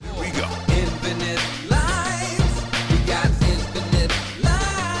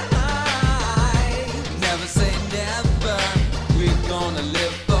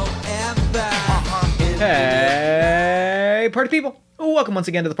Alright, party people, welcome once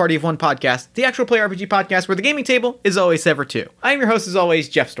again to the Party of One podcast, the actual play RPG podcast where the gaming table is always set for two. I am your host as always,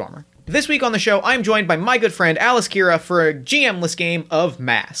 Jeff Stormer. This week on the show, I'm joined by my good friend Alice Kira for a GM-less game of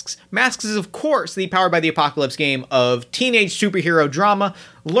Masks. Masks is of course the Powered by the Apocalypse game of teenage superhero drama,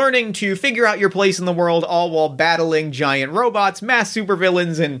 learning to figure out your place in the world all while battling giant robots, mass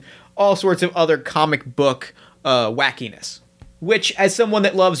supervillains, and all sorts of other comic book wackiness. Which, as someone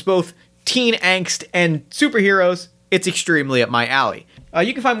that loves both teen angst and superheroes, it's extremely up my alley.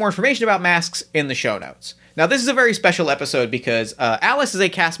 You can find more information about Masks in the show notes. Now, this is a very special episode because Alice is a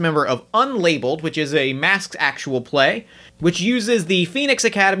cast member of Unlabeled, which is a Masks actual play, which uses the Phoenix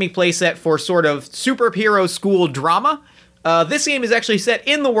Academy playset for sort of superhero school drama. This game is actually set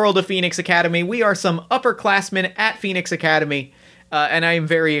in the world of Phoenix Academy. We are some upperclassmen at Phoenix Academy, and I am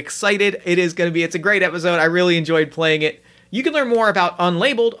very excited. It's a great episode. I really enjoyed playing it. You can learn more about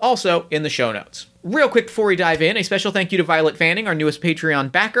Unlabeled also in the show notes. Real quick before we dive in, a special thank you to Violet Fanning, our newest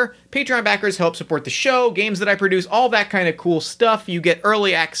Patreon backer. Patreon backers help support the show, games that I produce, all that kind of cool stuff. You get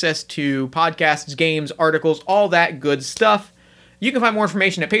early access to podcasts, games, articles, all that good stuff. You can find more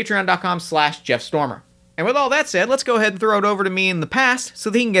information at patreon.com/JeffStormer. And with all that said, let's go ahead and throw it over to me in the past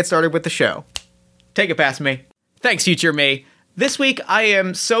so that he can get started with the show. Take it past me. Thanks, future me. This week, I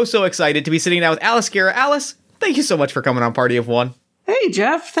am so excited to be sitting down with Alice Kira. Alice, thank you so much for coming on Party of One. Hey,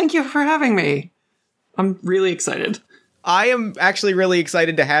 Jeff. Thank you for having me. I'm really excited. I am actually really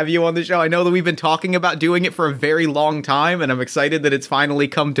excited to have you on the show. I know that we've been talking about doing it for a very long time, and I'm excited that it's finally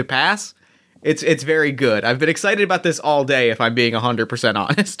come to pass. It's very good. I've been excited about this all day, if I'm being 100%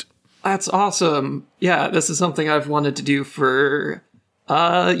 honest. That's awesome. Yeah, this is something I've wanted to do for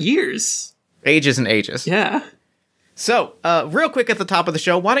years. Ages and ages. Yeah. So, real quick at the top of the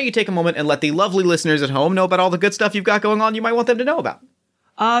show, why don't you take a moment and let the lovely listeners at home know about all the good stuff you've got going on you might want them to know about?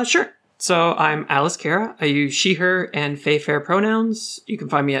 Sure. So, I'm Alice Kira. I use she, her, and fae, fair pronouns. You can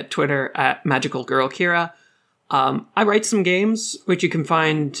find me at Twitter at magicalgirlkira. I write some games, which you can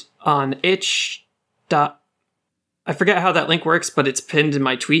find on itch. I forget how that link works, but it's pinned in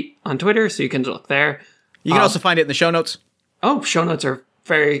my tweet on Twitter, so you can look there. You can also find it in the show notes. Oh, show notes are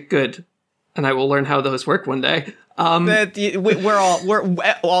very good, and I will learn how those work one day. We're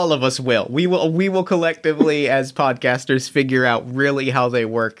all of us will. We will collectively as podcasters figure out really how they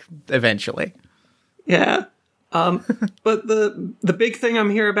work eventually. Yeah. But the big thing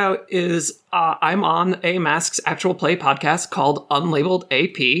I'm here about is I'm on a Masks actual play podcast called Unlabeled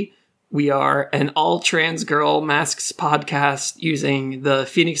AP. We are an all-trans girl Masks podcast using the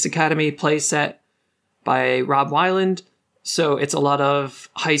Phoenix Academy playset by Rob Weiland. So it's a lot of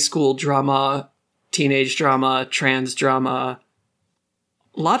high school drama, teenage drama, trans drama.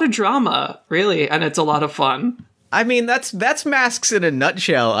 A lot of drama, really, and it's a lot of fun. I mean, that's Masks in a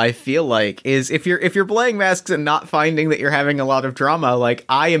nutshell, I feel like, is if you're playing Masks and not finding that you're having a lot of drama, like,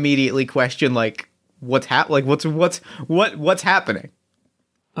 I immediately question, like, what's happening?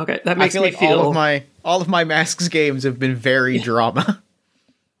 Okay, that makes me like feel... all of my Masks games have been very drama.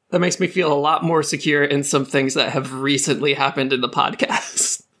 That makes me feel a lot more secure in some things that have recently happened in the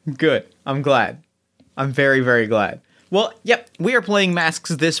podcast. Good. I'm glad. I'm very, very glad. Well, yep, we are playing Masks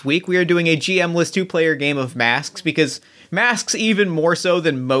this week. We are doing a GM-less two-player game of Masks, because Masks, even more so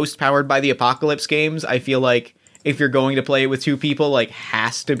than most Powered by the Apocalypse games, I feel like if you're going to play it with two people, like,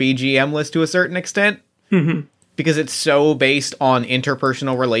 has to be GM-less to a certain extent. Mm-hmm. Because it's so based on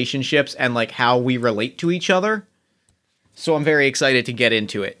interpersonal relationships and, like, how we relate to each other. So I'm very excited to get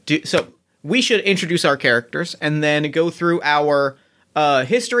into it. So we should introduce our characters and then go through our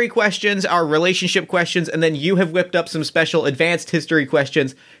history questions, our relationship questions, and then you have whipped up some special advanced history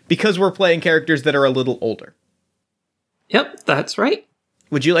questions because we're playing characters that are a little older. Yep, that's right.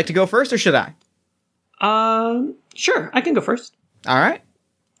 Would you like to go first, or should I? Sure, I can go first. All right.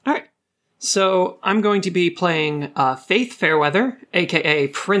 So I'm going to be playing Faith Fairweather, aka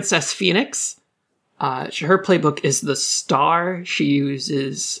Princess Phoenix. Her playbook is the Star. She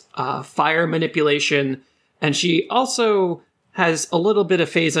uses fire manipulation, and she also has a little bit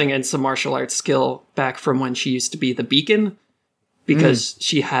of phasing and some martial arts skill back from when she used to be the Beacon, because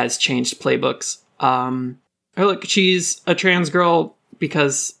she has changed playbooks. Look, she's a trans girl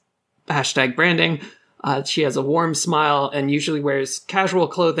because #branding. She has a warm smile and usually wears casual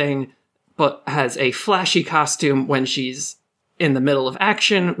clothing, but has a flashy costume when she's in the middle of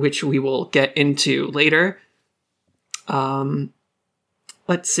action, which we will get into later.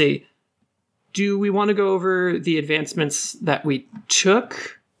 Let's see. Do we want to go over the advancements that we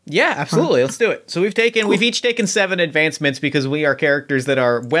took? Yeah, absolutely. Let's do it. So we've each taken 7 advancements because we are characters that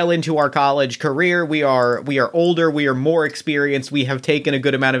are well into our college career. We are older. We are more experienced. We have taken a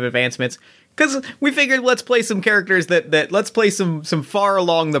good amount of advancements. Because we figured let's play some characters that let's play some far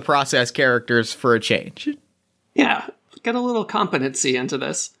along the process characters for a change. Yeah, get a little competency into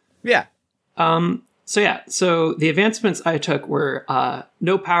this. Yeah. So the advancements I took were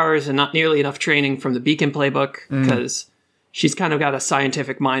no powers and not nearly enough training from the Beacon playbook, because she's kind of got a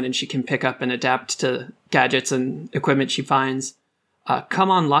scientific mind and she can pick up and adapt to gadgets and equipment she finds. Come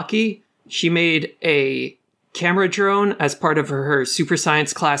on Lucky, she made a camera drone as part of her super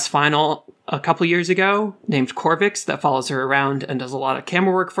science class final a couple years ago, named Corvix, that follows her around and does a lot of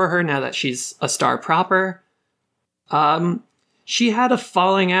camera work for her now that she's a star proper. She had a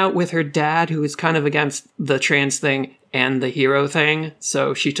falling out with her dad, who was kind of against the trans thing and the hero thing,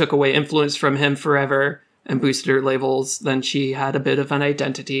 so she took away influence from him forever and boosted her labels. Then she had a bit of an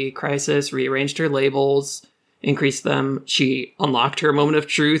identity crisis, rearranged her labels, increased them. She unlocked her moment of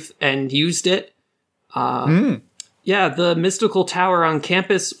truth and used it. Yeah, the mystical tower on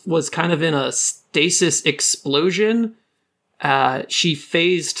campus was kind of in a stasis explosion. She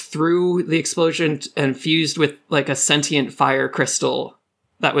phased through the explosion and fused with like a sentient fire crystal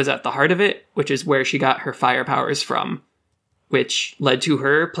that was at the heart of it, which is where she got her fire powers from, which led to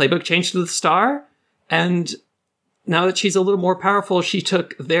her playbook change to the star. And now that she's a little more powerful, she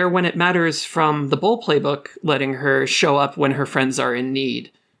took There When It Matters from the Bull playbook, letting her show up when her friends are in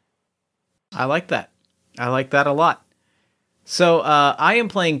need. I like that. I like that a lot. So I am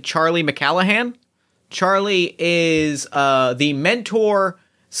playing Charlie McCallahan. Charlie is the mentor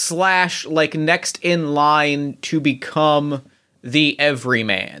 / like next in line to become the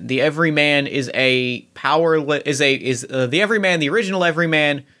Everyman. The Everyman is the Everyman, the original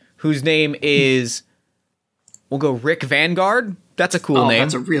Everyman, whose name is, we'll go Rick Vanguard. That's a cool name.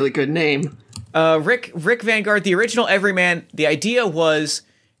 That's a really good name. Rick Vanguard, the original Everyman. The idea was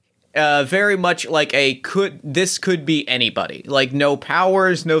very much like this could be anybody. Like no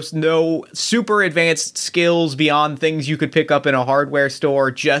powers, no super advanced skills beyond things you could pick up in a hardware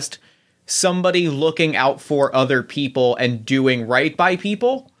store, just somebody looking out for other people and doing right by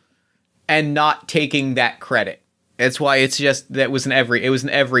people and not taking that credit. That's why it's just it was an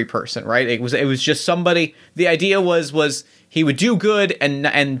every person, right? It was just somebody. The idea was he would do good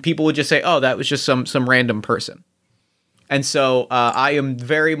and people would just say, "Oh, that was just some random person." And so I am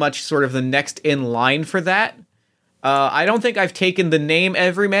very much sort of the next in line for that. I don't think I've taken the name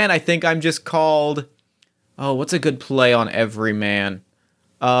Everyman. I think I'm just called... Oh, what's a good play on Everyman?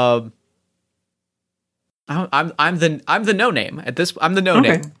 I'm the no name at this. I'm the no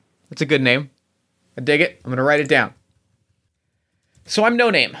name. That's a good name. I dig it. I'm gonna write it down. So I'm no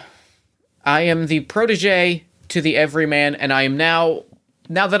name. I am the protege to the Everyman, and I am now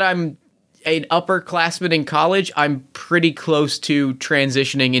that I'm an upperclassman in college, I'm pretty close to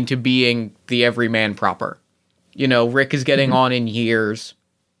transitioning into being the Everyman proper. You know, Rick is getting on in years.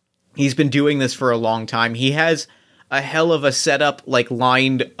 He's been doing this for a long time. He has a hell of a setup, like,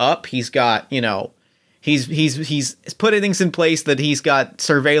 lined up. He's got, you know, he's putting things in place that he's got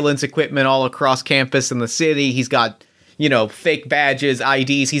surveillance equipment all across campus in the city. He's got, you know, fake badges,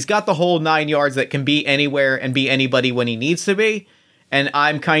 IDs. He's got the whole 9 yards that can be anywhere and be anybody when he needs to be. And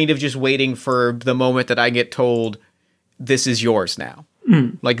I'm kind of just waiting for the moment that I get told, this is yours now.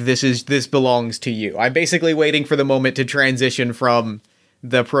 Like, this belongs to you. I'm basically waiting for the moment to transition from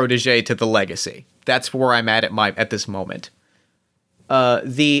the protege to the legacy. That's where I'm at this moment.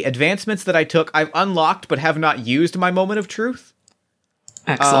 The advancements that I took, I've unlocked but have not used my moment of truth.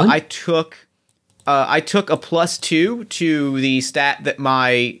 Excellent. I took a +2 to the stat that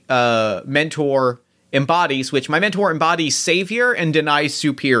my mentor embodies, which my mentor embodies savior and denies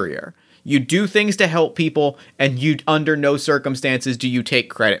superior. You do things to help people, and you under no circumstances do you take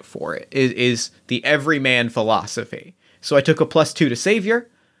credit for it. It is the Everyman philosophy. So I took a +2 to savior.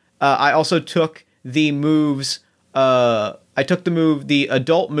 I also took the moves. The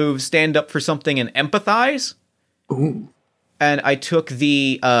adult move, stand up for something and empathize. Ooh. And I took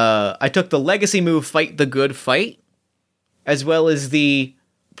the legacy move, fight the good fight, as well as the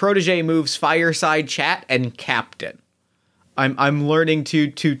protege moves, fireside chat and captain. I'm learning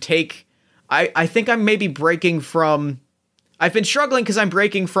to take. I think I'm maybe breaking from. I've been struggling because I'm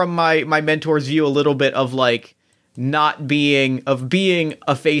breaking from my mentor's view a little bit of like being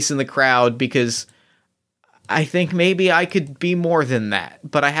a face in the crowd, because I think maybe I could be more than that,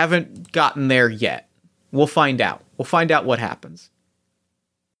 but I haven't gotten there yet. We'll find out. We'll find out what happens.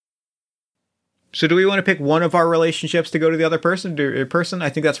 So do we want to pick one of our relationships to go to the other person? I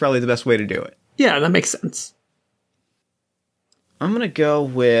think that's probably the best way to do it. Yeah, that makes sense. I'm going to go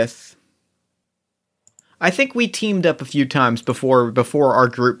with... I think we teamed up a few times before our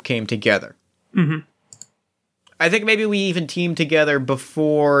group came together. Mm-hmm. I think maybe we even teamed together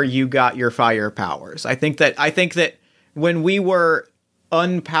before you got your fire powers. I think that when we were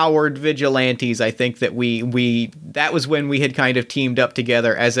unpowered vigilantes, I think that we that was when we had kind of teamed up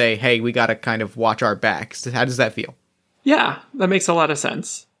together as a, hey, we got to kind of watch our backs. How does that feel? Yeah, that makes a lot of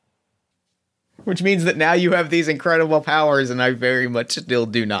sense. Which means that now you have these incredible powers, and I very much still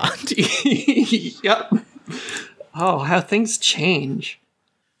do not. Yep. Oh, how things change.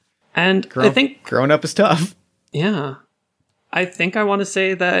 And I think growing up is tough. Yeah. I think I want to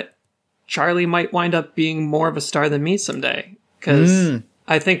say that Charlie might wind up being more of a star than me someday. Because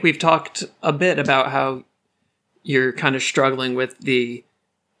I think we've talked a bit about how you're kind of struggling with the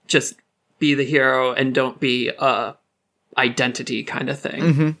just be the hero and don't be a identity kind of thing.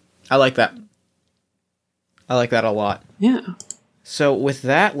 Mm-hmm. I like that. I like that a lot. Yeah. So with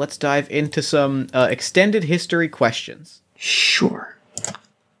that, let's dive into some extended history questions. Sure.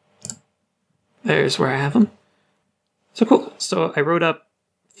 There's where I have them. So cool. So I wrote up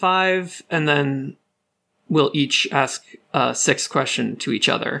 5, and then we'll each ask a 6th question to each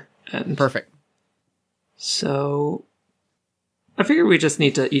other. And perfect. So I figure we just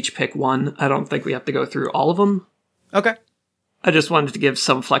need to each pick one. I don't think we have to go through all of them. Okay. I just wanted to give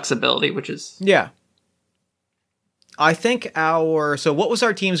some flexibility, which is... Yeah. I think so what was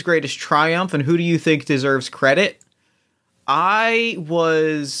our team's greatest triumph, and who do you think deserves credit? I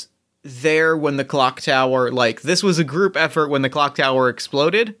was there when the clock tower, this was a group effort when the clock tower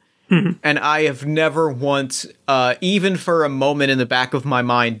exploded, and I have never once, even for a moment in the back of my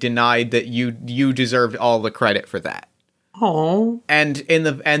mind, denied that you deserved all the credit for that. Oh. And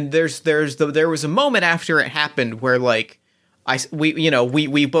there was a moment after it happened where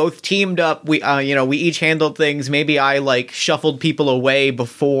we both teamed up. We each handled things. Maybe I shuffled people away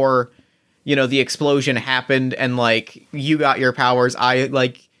before, the explosion happened, and you got your powers.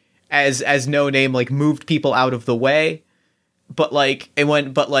 I as No Name moved people out of the way. But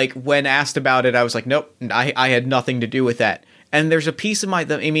when asked about it, I was like, nope, I had nothing to do with that. And there's a piece of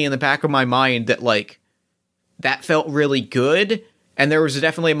me in the back of my mind that that felt really good. And there was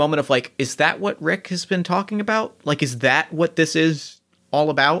definitely a moment of is that what Rick has been talking about? Is that what this is all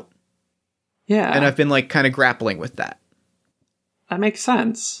about? Yeah. And I've been kind of grappling with that. That makes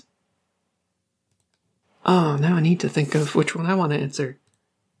sense. Oh, now I need to think of which one I want to answer.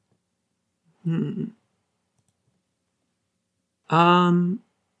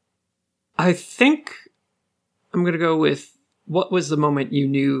 I think I'm going to go with what was the moment you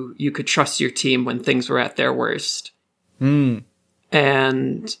knew you could trust your team when things were at their worst?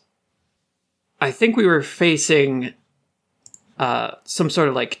 And I think we were facing some sort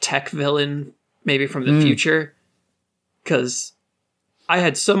of tech villain, maybe from the future, because I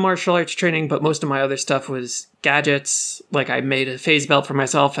had some martial arts training, but most of my other stuff was gadgets. I made a phase belt for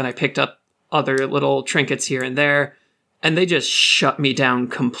myself, and I picked up other little trinkets here and there, and they just shut me down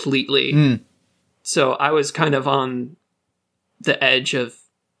completely. So I was kind of on the edge of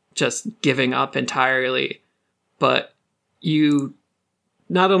just giving up entirely. But you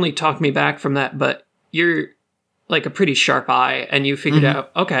not only talked me back from that, but you're a pretty sharp eye, and you figured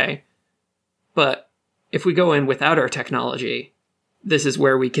out, okay, but if we go in without our technology, this is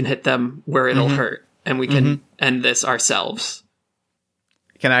where we can hit them where it'll hurt, and we can end this ourselves.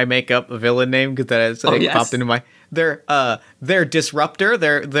 Can I make up a villain name? Because that has popped into my... They're Disruptor.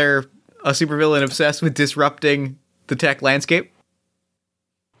 They're a supervillain obsessed with disrupting the tech landscape.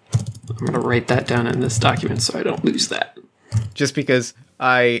 I'm going to write that down in this document so I don't lose that. Just because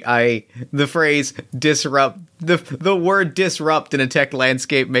the phrase disrupt, the word disrupt in a tech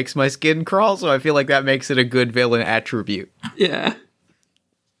landscape makes my skin crawl, so I feel like that makes it a good villain attribute. Yeah.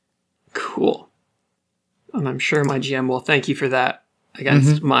 Cool. And I'm sure my GM will thank you for that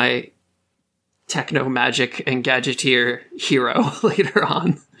against my techno magic and gadgeteer hero later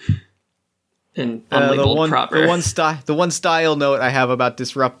on. And unlabeled proper. The one style note I have about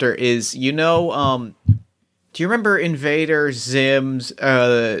Disruptor is, do you remember Invader Zim's,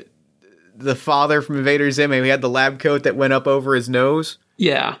 the father from Invader Zim, and he had the lab coat that went up over his nose?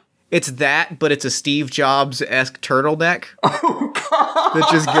 Yeah. It's that, but it's a Steve Jobs-esque turtleneck. Oh, God! That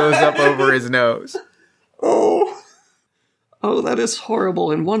just goes up over his nose. Oh, that is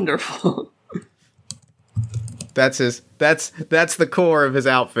horrible and wonderful. That's the core of his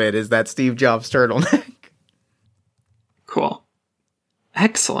outfit, is that Steve Jobs turtleneck. Cool.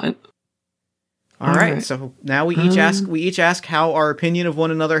 Excellent. All right, so now we each ask how our opinion of one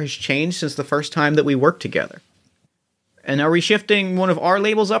another has changed since the first time that we worked together. And are we shifting one of our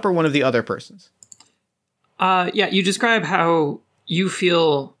labels up or one of the other person's? Yeah, you describe how you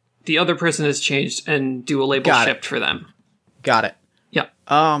feel the other person has changed and do a label shift for them. Got it. Yeah.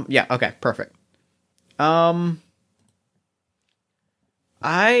 Yeah, okay, perfect.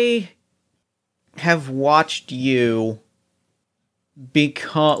 I have watched you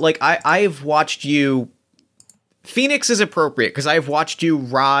become, like, I've watched you, Phoenix is appropriate, because I've watched you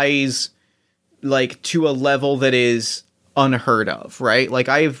rise, like, to a level that is unheard of, right? Like,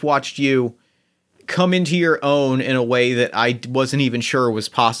 I've watched you come into your own in a way that I wasn't even sure was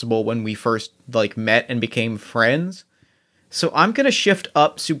possible when we first, like, met and became friends. So I'm gonna shift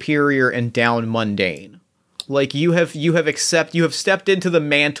up superior and down mundane. Like, you have stepped into the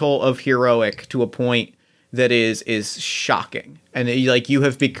mantle of heroic to a point that is shocking, and you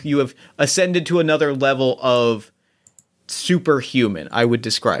have ascended to another level of superhuman. I would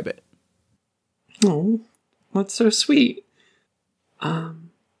describe it. Oh, that's so sweet. Let's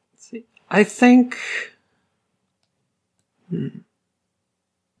see. I think. All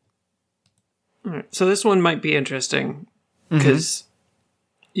right, so this one might be interesting because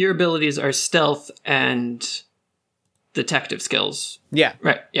your abilities are stealth and detective skills. Yeah.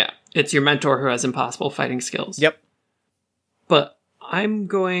 Right, yeah. It's your mentor who has impossible fighting skills. Yep. But I'm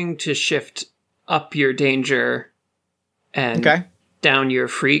going to shift up your danger and down your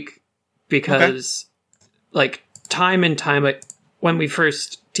freak because, like, time and time, when we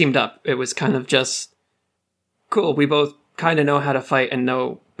first teamed up, it was kind of just cool. We both kind of know how to fight and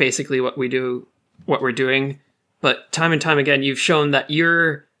know basically what we're doing. But time and time again, you've shown that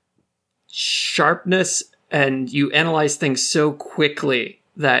your sharpness and you analyze things so quickly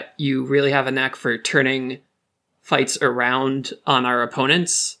that you really have a knack for turning fights around on our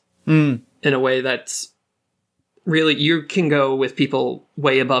opponents in a way that's really, you can go with people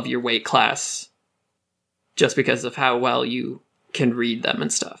way above your weight class just because of how well you can read them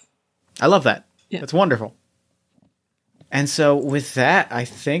and stuff. I love that. Yeah. That's wonderful. And so with that, I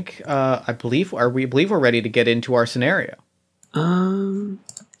think, I believe we're ready to get into our scenario.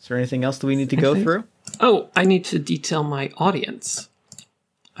 Is there anything else that we need to go through? Oh, I need to detail my audience.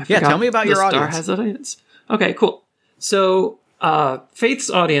 Tell me about your audience. Star has an audience. Okay, cool. So, Faith's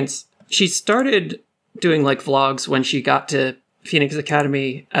audience, she started doing, like, vlogs when she got to Phoenix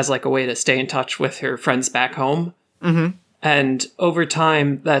Academy as, like, a way to stay in touch with her friends back home. Mm-hmm. And over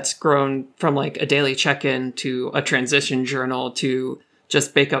time, that's grown from, like, a daily check-in to a transition journal to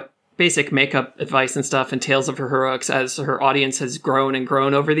just basic makeup advice and stuff and tales of her heroics as her audience has grown and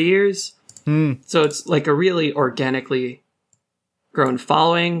grown over the years. So it's, like, a really organically grown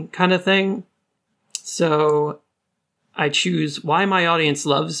following kind of thing. So I choose why my audience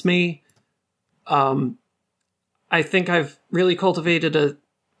loves me. I think I've really cultivated a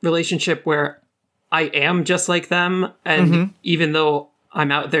relationship where I am just like them. And even though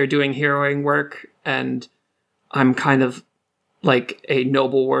I'm out there doing heroing work and I'm kind of like a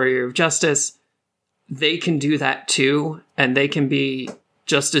noble warrior of justice, they can do that too. And they can be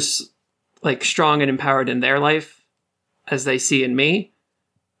just as, like, strong and empowered in their life as they see in me.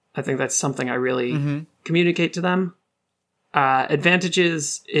 I think that's something I really communicate to them.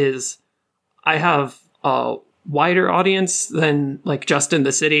 Advantages is I have a wider audience than, like, just in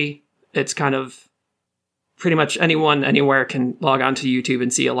the city. It's kind of pretty much anyone, anywhere can log on to YouTube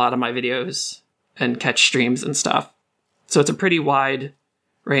and see a lot of my videos and catch streams and stuff. So it's a pretty wide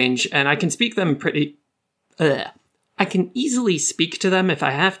range, and I can speak them I can easily speak to them if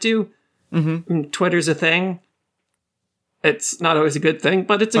I have to. Twitter's a thing. It's not always a good thing,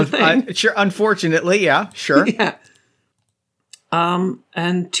 but it's a thing. Sure, unfortunately, yeah, sure. Yeah.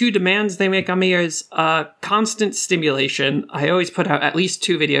 And two demands they make on me is constant stimulation. I always put out at least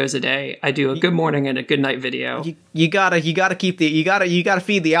 2 videos a day. I do a good morning and a good night video. You gotta feed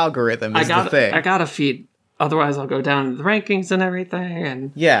the algorithm. The thing. I gotta feed. Otherwise, I'll go down in the rankings and everything.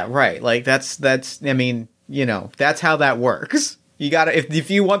 And yeah, right. Like that's. I mean, you know, that's how that works. You gotta,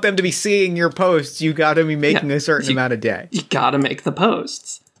 if you want them to be seeing your posts, you gotta be making a certain amount a day. You gotta make the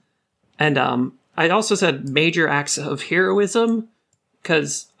posts. And I also said major acts of heroism,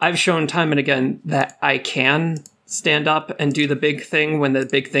 because I've shown time and again that I can stand up and do the big thing when the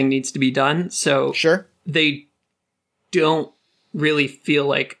big thing needs to be done. So they don't really feel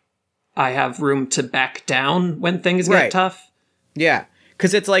like I have room to back down when things get tough. Yeah.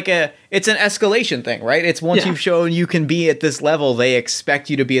 Because it's like it's an escalation thing, right? It's once you've shown you can be at this level, they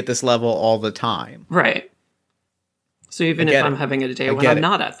expect you to be at this level all the time. Right. So even if I'm having a day when I'm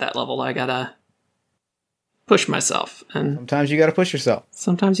not at that level, I gotta push myself. And sometimes you gotta push yourself.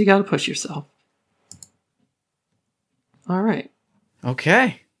 All right.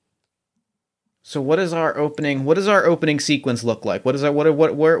 Okay. So what does our opening sequence look like? What do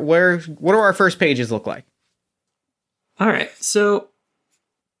our first pages look like? All right. So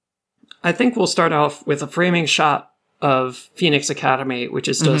I think we'll start off with a framing shot of Phoenix Academy, which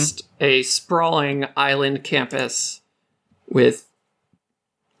is just a sprawling island campus with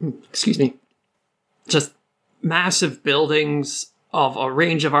excuse me, just massive buildings of a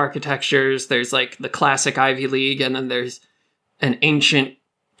range of architectures. There's like the classic Ivy League, and then there's an ancient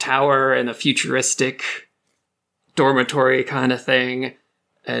tower and a futuristic dormitory kind of thing.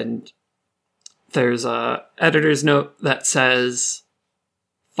 And there's a editor's note that says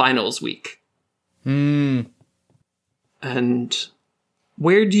finals week. And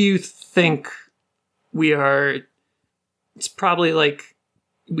where do you think we are? It's probably like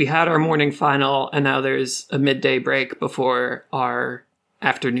we had our morning final, and now there's a midday break before our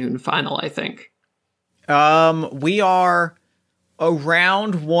afternoon final, I think. We are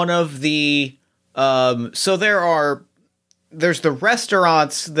around one of the, so there's the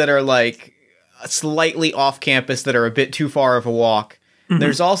restaurants that are like slightly off campus that are a bit too far of a walk. Mm-hmm.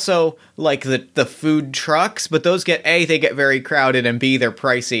 There's also like the food trucks, but those they get very crowded, and B, they're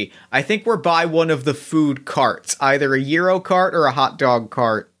pricey. I think we're by one of the food carts, either a gyro cart or a hot dog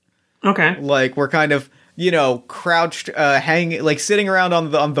cart. Okay. Like we're kind of, crouched, hanging, like sitting around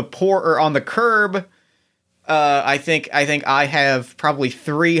on the curb. I think I have probably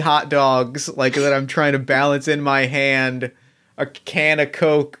 3 hot dogs, like that I'm trying to balance in my hand, a can of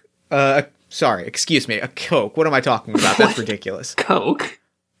Coke, sorry, excuse me, a Coke. What am I talking about? That's ridiculous. Coke?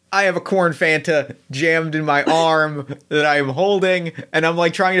 I have a corn Fanta jammed in my arm that I am holding, and I'm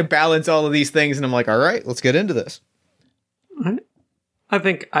like trying to balance all of these things, and I'm like, all right, let's get into this. I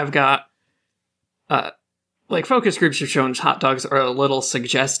think I've got, like focus groups have shown hot dogs are a little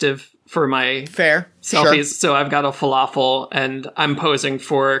suggestive for my fair selfies, sure. So I've got a falafel, and I'm posing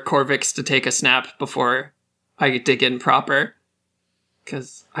for Corvix to take a snap before I dig in proper.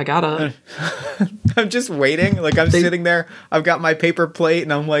 Because I gotta... I'm just waiting. Like, I'm sitting there. I've got my paper plate,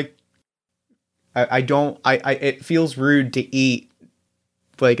 and I'm like... it feels rude to eat,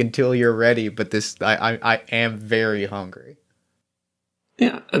 like, until you're ready, but I am very hungry.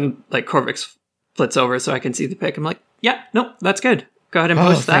 Yeah, and, like, Corvix flits over so I can see the pic. I'm like, yeah, nope, that's good. Go ahead and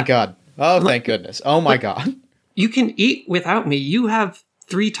post that. Oh, thank God. Oh, thank goodness. Oh, my God. You can eat without me. You have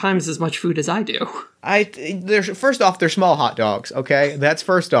 3 times as much food as I do. First off, they're small hot dogs, okay? That's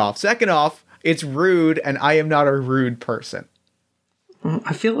first off. Second off, it's rude, and I am not a rude person.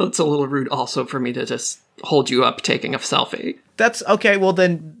 I feel it's a little rude also for me to just hold you up taking a selfie. That's okay. Well,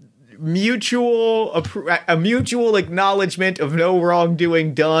 then a mutual acknowledgement of no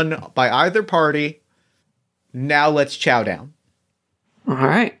wrongdoing done by either party. Now let's chow down. All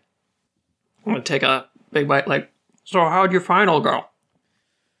right. I'm going to take a big bite. Like, so how'd your final go?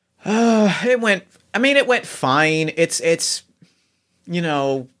 It went fine. It's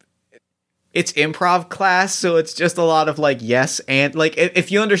improv class, so it's just a lot of like yes and, like,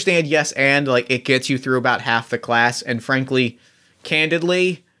 if you understand yes and, like, it gets you through about half the class, and frankly,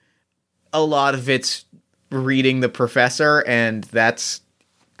 candidly, a lot of it's reading the professor, and that's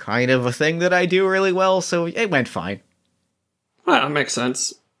kind of a thing that I do really well, so it went fine. Well, that makes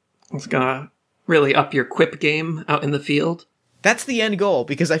sense. It's gonna really up your quip game out in the field. That's the end goal,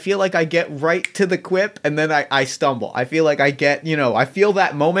 because I feel like I get right to the quip, and then I stumble. I feel like I get, I feel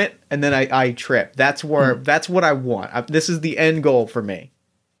that moment, and then I trip. That's what I want. This is the end goal for me.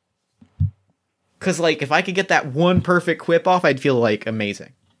 Because, like, if I could get that one perfect quip off, I'd feel, like,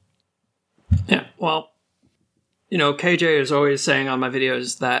 amazing. Yeah, well, KJ is always saying on my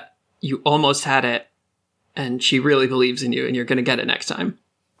videos that you almost had it, and she really believes in you, and you're going to get it next time.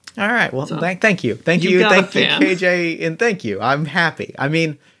 All right. Well, thank you. Thank you, KJ, and thank you. I'm happy. I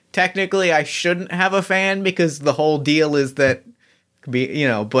mean, technically, I shouldn't have a fan because the whole deal is that,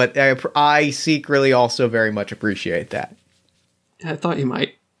 but I secretly also very much appreciate that. I thought you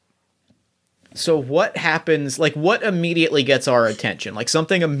might. So what happens, like, what immediately gets our attention? Like,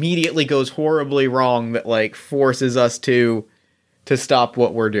 something immediately goes horribly wrong that, like, forces us to stop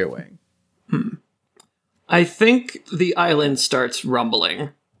what we're doing. I think the island starts rumbling.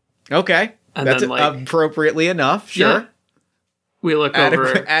 Okay. And that's then, like, appropriately enough, sure. Yeah. We look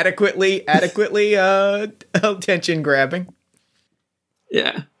over... Adequately attention grabbing.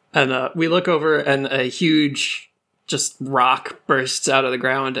 Yeah. And we look over, and a huge just rock bursts out of the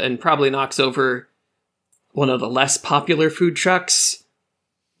ground and probably knocks over one of the less popular food trucks.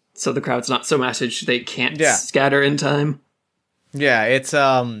 So the crowd's not so massive they can't scatter in time. Yeah, it's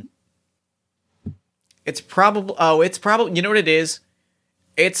probably, you know what it is?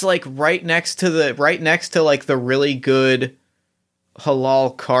 It's like right next to like the really good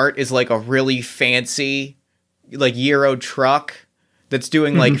halal cart is like a really fancy like Euro truck that's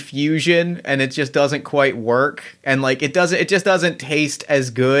doing like fusion, and it just doesn't quite work, and like it just doesn't taste as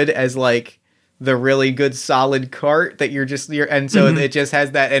good as like the really good solid cart that you're and so it just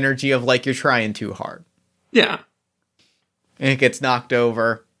has that energy of like you're trying too hard. Yeah. And it gets knocked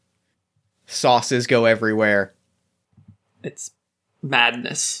over. Sauces go everywhere. It's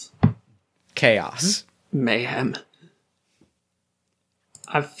madness. Chaos. Mayhem.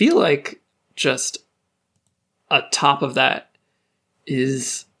 I feel like just atop of that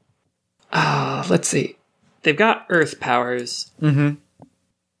is... let's see. They've got earth powers. Mm-hmm.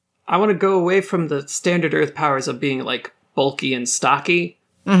 I want to go away from the standard earth powers of being, like, bulky and stocky.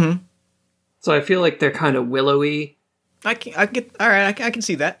 Mm-hmm. So I feel like they're kind of willowy. I can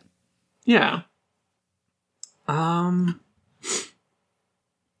see that. Yeah. I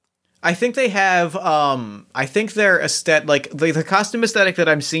think they have, I think their aesthetic, like, the costume aesthetic that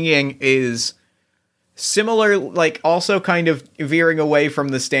I'm seeing is similar, like, also kind of veering away from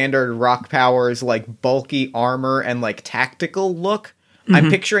the standard rock powers, like, bulky armor and, like, tactical look. Mm-hmm.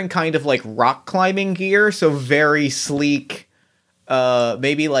 I'm picturing kind of, like, rock climbing gear, so very sleek,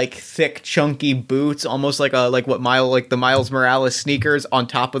 maybe, like, thick, chunky boots, almost like the Miles Morales sneakers on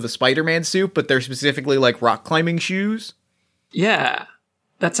top of the Spider-Man suit, but they're specifically, like, rock climbing shoes. Yeah.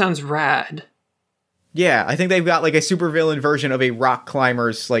 That sounds rad. Yeah, I think they've got, like, a supervillain version of a rock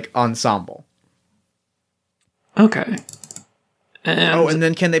climbers, like, ensemble. Okay. And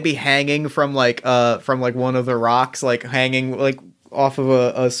then can they be hanging from one of the rocks, like, hanging, like, off of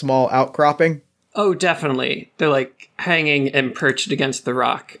a small outcropping? Oh, definitely. They're, like, hanging and perched against the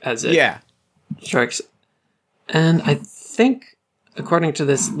rock as it strikes. And I think, according to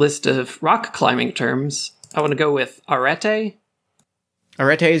this list of rock climbing terms, I want to go with arete.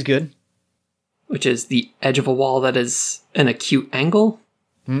 Arete is good. Which is the edge of a wall that is an acute angle.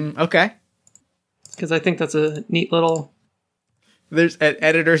 Okay. Because I think that's a neat little... There's an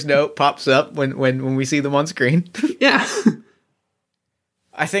editor's note pops up when we see them on screen. Yeah.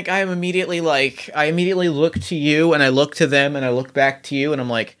 I think I immediately look to you, and I look to them, and I look back to you, and I'm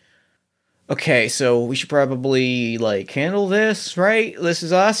like, okay, so we should probably, like, handle this, right? This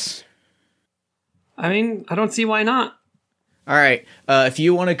is us? I mean, I don't see why not. All right, if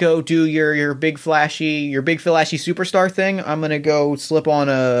you want to go do your big flashy superstar thing, I'm gonna go slip on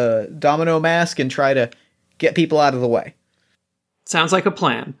a domino mask and try to get people out of the way. Sounds like a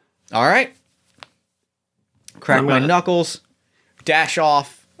plan. All right. Crack my knuckles, dash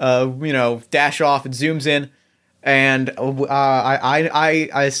off. Dash off. It zooms in, and I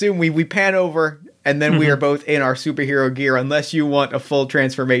assume we pan over, and then we are both in our superhero gear, unless you want a full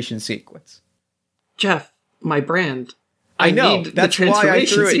transformation sequence. Jeff, my brand. I know, that's why I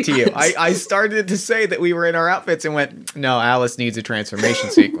threw it to you. I started to say that we were in our outfits and went, no, Alice needs a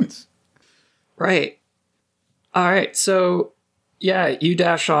transformation sequence. Right. All right, so, yeah, you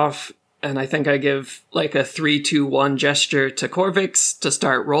dash off, and I think I give, like, a 3-2-1 gesture to Corvix to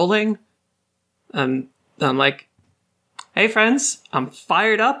start rolling. And I'm like, hey, friends, I'm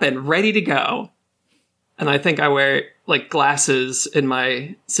fired up and ready to go. And I think I wear, like, glasses in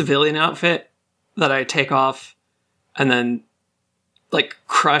my civilian outfit that I take off and then, like,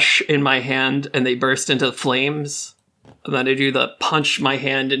 crush in my hand, and they burst into flames. And then I do the punch my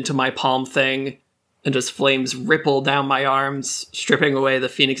hand into my palm thing, and just flames ripple down my arms, stripping away the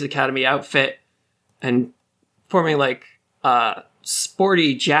Phoenix Academy outfit, and forming, like, a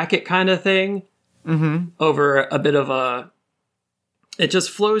sporty jacket kind of thing over a bit of a... It just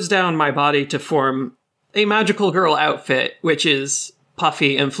flows down my body to form a magical girl outfit, which is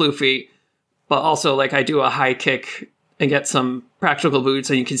puffy and floofy, but also, like, I do a high kick and get some practical boots,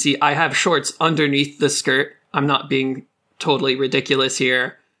 and you can see I have shorts underneath the skirt. I'm not being totally ridiculous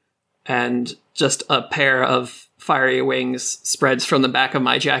here. And just a pair of fiery wings spreads from the back of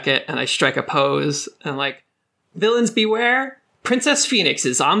my jacket, and I strike a pose, and, like, villains beware, Princess Phoenix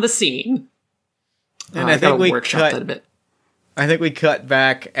is on the scene. And I think we workshop that a bit. I think we cut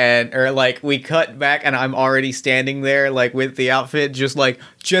back and I'm already standing there, like, with the outfit,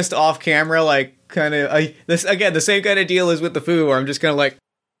 just off camera, like, kind of, this, again, the same kind of deal as with the foo, where I'm just kind of like,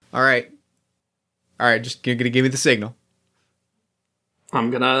 all right, just you're gonna give me the signal.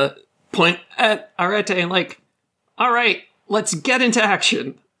 I'm gonna point at Arete and, like, all right, let's get into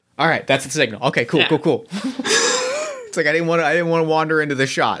action. All right, that's the signal. Okay, cool. It's like I didn't want to wander into the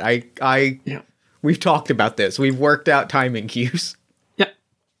shot. We've talked about this. We've worked out timing cues. Yeah.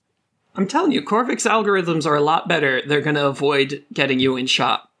 I'm telling you, Corvix algorithms are a lot better. They're going to avoid getting you in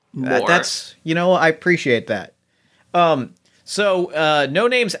shot more. I appreciate that. So No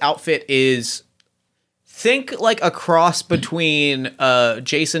Name's outfit is, think like a cross between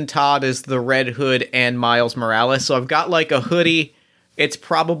Jason Todd as the Red Hood and Miles Morales. So I've got, like, a hoodie. It's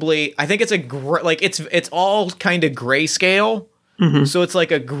probably, I think it's it's all kind of grayscale. So it's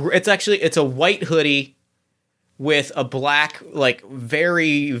like it's a white hoodie with a black, like,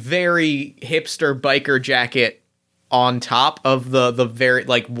 very, very hipster biker jacket on top of the very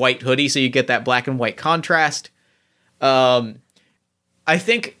like white hoodie, so you get that black and white contrast. I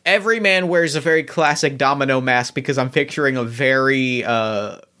think every man wears a very classic Domino mask because I'm picturing a very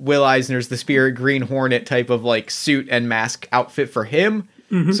Will Eisner's The Spirit Green Hornet type of like suit and mask outfit for him.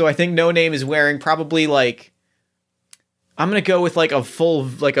 Mm-hmm. So I think No Name is wearing probably like, I'm gonna go with like a full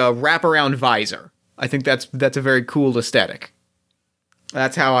like a wraparound visor. I think that's a very cool aesthetic.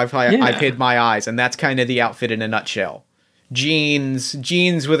 That's how I've hid my eyes, and that's kind of the outfit in a nutshell. Jeans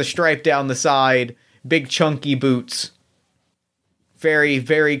with a stripe down the side, big chunky boots. Very,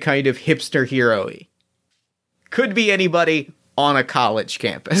 very kind of hipster hero-y. Could be anybody on a college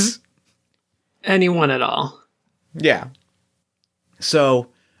campus. Anyone at all. Yeah. So,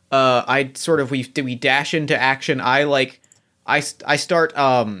 we dash into action. I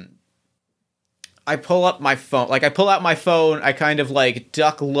pull up my phone. Like, I pull out my phone, I kind of, like,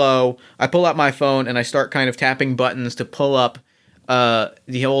 duck low. I pull out my phone, and I start kind of tapping buttons to pull up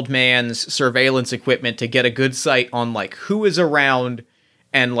the old man's surveillance equipment to get a good sight on, like, who is around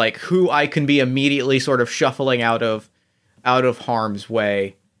and, like, who I can be immediately sort of shuffling out of harm's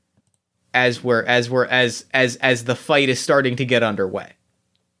way as the fight is starting to get underway.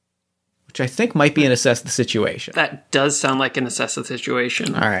 Which I think might be an assess the situation. That does sound like an assess the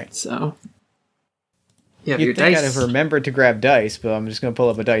situation. All right. So, You'd think I'd have remembered to grab dice, but I'm just going to pull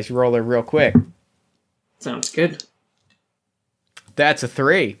up a dice roller real quick. Sounds good. That's a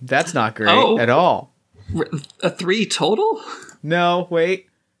 3. That's not great at all. A 3 total? No, wait.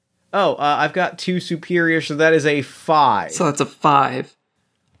 Oh, I've got 2 superior, so that is a 5. So that's a 5.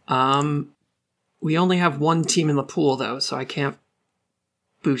 We only have one team in the pool, though, so I can't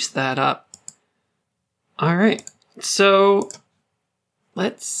boost that up. All right. So,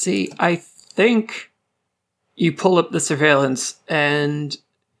 let's see. I think you pull up the surveillance, and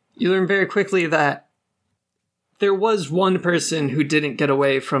you learn very quickly that there was one person who didn't get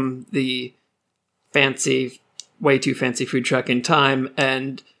away from the way too fancy food truck in time,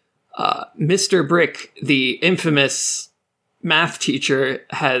 and Mr. Brick, the infamous math teacher,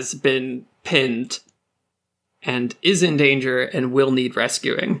 has been pinned and is in danger and will need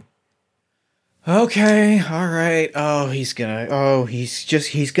rescuing. Okay, all right. He's gonna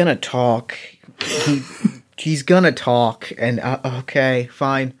talk. He's gonna talk, and okay,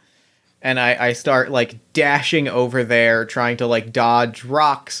 fine. And I start, like, dashing over there, trying to, like, dodge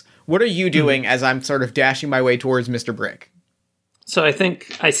rocks. What are you doing as I'm sort of dashing my way towards Mr. Brick? So I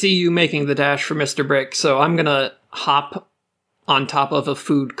think I see you making the dash for Mr. Brick, so I'm gonna hop on top of a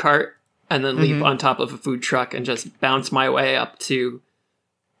food cart and then leap on top of a food truck and just bounce my way up to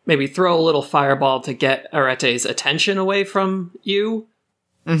maybe throw a little fireball to get Arete's attention away from you,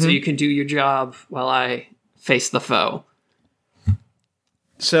 so you can do your job while I face the foe.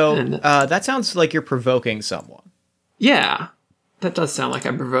 So, that sounds like you're provoking someone. Yeah, that does sound like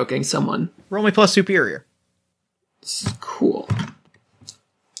I'm provoking someone. Roll me plus superior. Cool.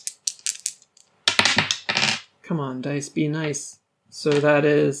 Come on, dice, be nice. So that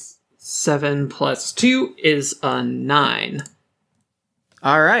is 7 plus 2 is a 9.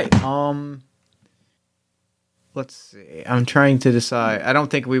 All right. Let's see. I'm trying to decide. I don't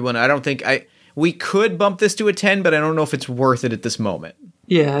think we want. We could bump this to a 10, but I don't know if it's worth it at this moment.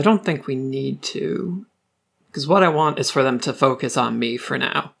 Yeah, I don't think we need to, because what I want is for them to focus on me for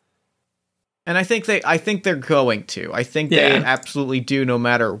now. And I think they're going to. I think they absolutely do, no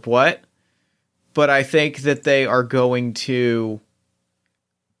matter what. But I think that they are going to.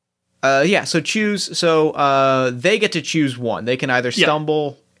 So choose. So they get to choose one. They can either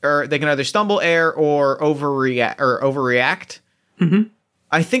stumble, or they can either stumble, err, or overreact. Mm-hmm.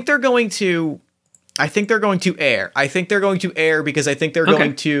 I think they're going to err. I think they're going to err because I think they're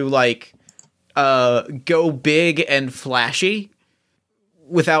going to, like, go big and flashy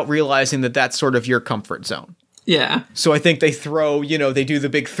without realizing that that's sort of your comfort zone. Yeah. So I think they throw, they do the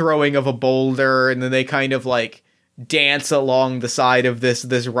big throwing of a boulder, and then they kind of, like, dance along the side of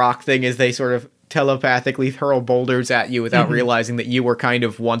this rock thing as they sort of telepathically hurl boulders at you without realizing that you were kind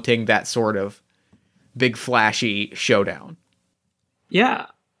of wanting that sort of big flashy showdown. Yeah.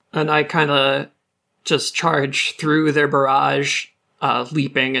 And I kind of just charge through their barrage,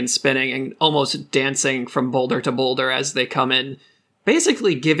 leaping and spinning and almost dancing from boulder to boulder as they come in,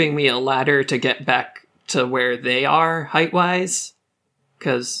 basically giving me a ladder to get back to where they are height-wise.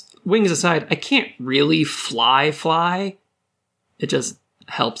 Because, wings aside, I can't really fly. It just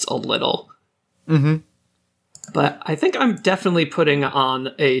helps a little. Mm-hmm. But I think I'm definitely putting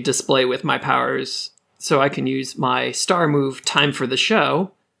on a display with my powers, so I can use my star move, Time for the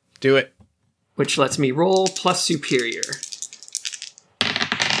Show. Do it. Which lets me roll plus superior.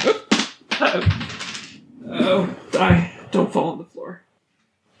 Oh, die. Don't fall on the floor.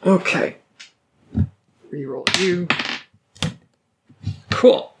 Okay. Reroll you.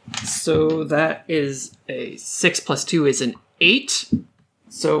 Cool. So that is a 6 plus 2 is an 8.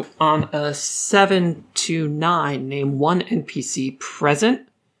 So on a 7 to 9, name one NPC present.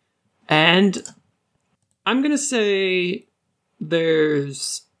 And I'm going to say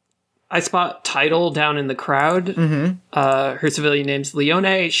I spot Tidal down in the crowd. Mm-hmm. Her civilian name's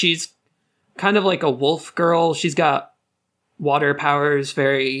Leone. She's kind of like a wolf girl. She's got water powers,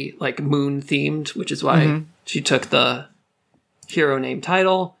 very like moon themed, which is why she took the hero name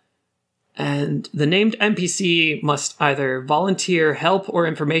title. And the named NPC must either volunteer help or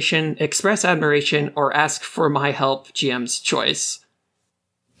information, express admiration, or ask for my help, GM's choice.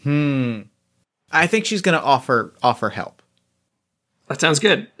 I think she's going to offer help. That sounds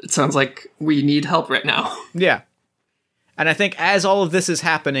good. It sounds like we need help right now. Yeah. And I think as all of this is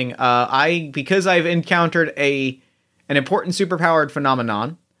happening, because I've encountered an important superpowered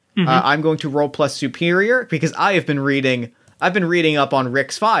phenomenon, I'm going to roll plus superior because I've been reading up on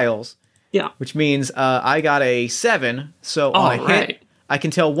Rick's files. Yeah. Which means I got a 7, so on a hit, I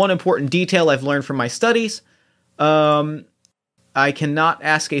can tell one important detail I've learned from my studies. I cannot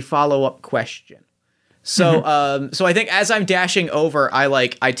ask a follow-up question. So so I think as I'm dashing over, I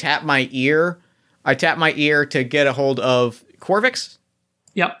tap my ear. I tap my ear to get a hold of Corvix.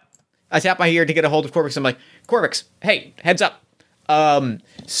 Yep. I tap my ear to get a hold of Corvix. I'm like, Corvix, hey, heads up.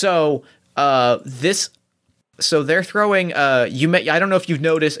 So they're throwing, I don't know if you've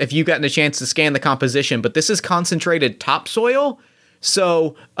noticed, if you've gotten a chance to scan the composition, but this is concentrated topsoil.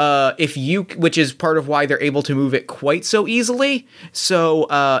 So, which is part of why they're able to move it quite so easily. So,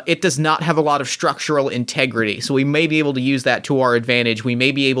 it does not have a lot of structural integrity. So we may be able to use that to our advantage. We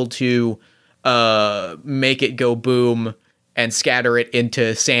may be able to, make it go boom and scatter it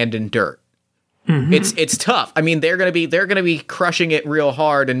into sand and dirt. Mm-hmm. It's tough. I mean, they're going to be crushing it real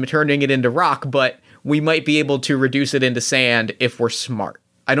hard and turning it into rock, but we might be able to reduce it into sand if we're smart.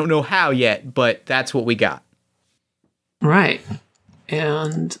 I don't know how yet, but that's what we got. Right.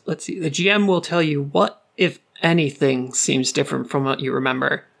 And let's see. The GM will tell you what, if anything, seems different from what you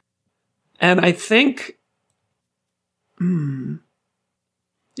remember. And I think... I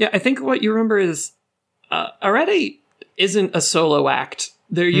think what you remember is... Arete isn't a solo act.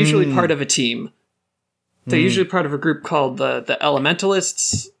 They're usually part of a team. They're usually part of a group called the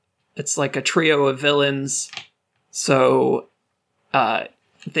Elementalists. It's like a trio of villains. So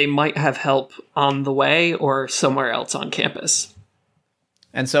they might have help on the way or somewhere else on campus.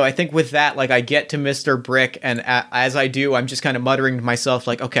 And so I think with that, I get to Mr. Brick, and as I do, I'm just kind of muttering to myself,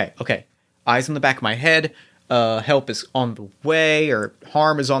 okay, eyes on the back of my head, help is on the way, or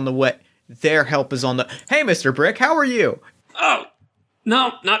harm is on the way, their help is on the... Hey, Mr. Brick, how are you? Oh,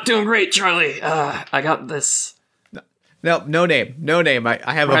 no, not doing great, Charlie. I got this... No name.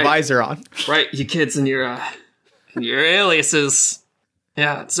 I have a visor on. Right, you kids and your aliases.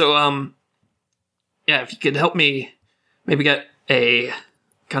 Yeah, so, if you could help me maybe get a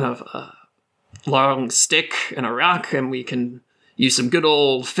kind of a long stick and a rock, and we can use some good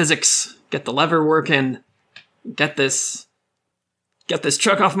old physics, get the lever working, get this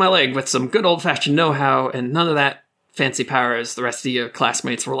truck off my leg with some good old-fashioned know-how, and none of that fancy powers the rest of your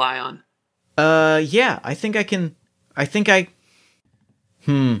classmates rely on. Yeah, I think I can... I think I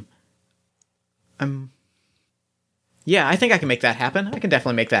can make that happen. I can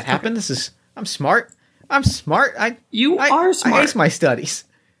definitely make that happen. Okay. I'm smart. I'm smart. You are smart. I ace my studies.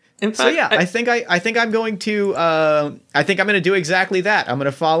 In fact, I think I'm going to do exactly that. I'm going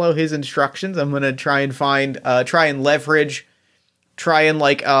to follow his instructions. I'm going to try and leverage,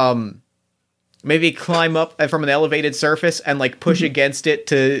 maybe climb up from an elevated surface and push against it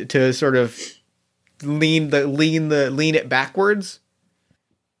to sort of lean it backwards,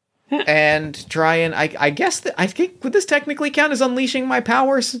 and try and I think would this technically count as unleashing my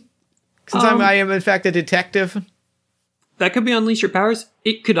powers, since I am in fact a detective? That could be unleash your powers.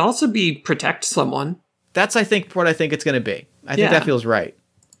 It could also be protect someone. That's what I think it's going to be. I think that feels right.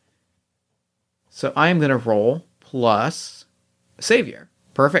 So I am going to roll plus Savior.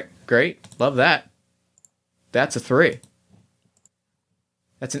 Perfect. Great. Love that. That's a 3.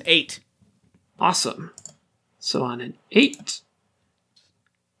 That's an 8. Awesome. So on an 8,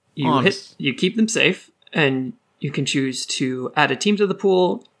 you keep them safe, and you can choose to add a team to the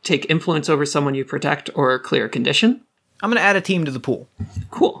pool, take influence over someone you protect, or clear a condition. I'm going to add a team to the pool.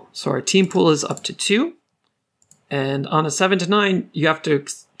 Cool. So our team pool is up to 2. And on a 7 to 9, you have to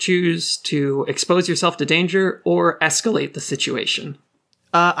choose to expose yourself to danger or escalate the situation.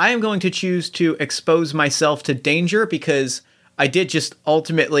 I am going to choose to expose myself to danger because I did just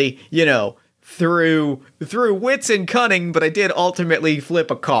ultimately, through wits and cunning, but I did ultimately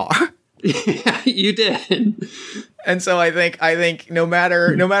flip a car. Yeah, you did. And so I think no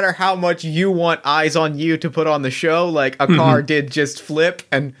matter how much you want eyes on you to put on the show, like a car did just flip,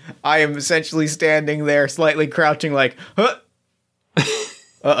 and I am essentially standing there slightly crouching like, huh?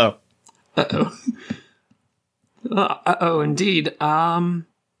 Uh-oh. Uh-oh. Uh-oh, indeed.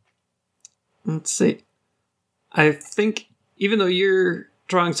 Let's see. I think even though you're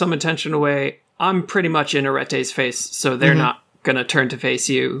drawing some attention away, I'm pretty much in Arete's face, so they're not gonna turn to face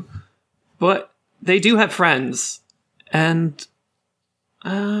you. But they do have friends, and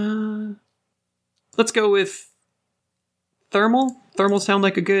let's go with Thermal. Thermal sound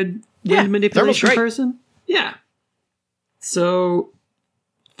like a good wind manipulation person? Yeah. So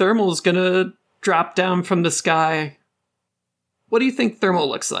Thermal's gonna drop down from the sky. What do you think Thermal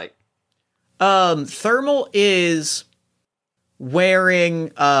looks like? Thermal is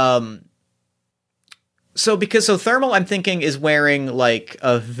wearing so Thermal, I'm thinking, is wearing like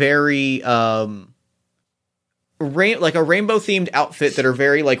a very like a rainbow themed outfit that are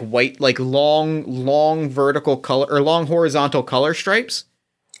very like white, like long vertical color or long horizontal color stripes.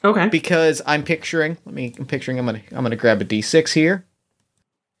 Okay. Because I'm picturing I'm gonna grab a D6 here.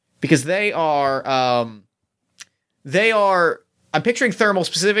 Because I'm picturing Thermal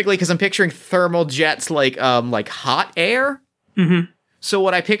specifically because I'm picturing thermal jets like hot air. Mm-hmm. So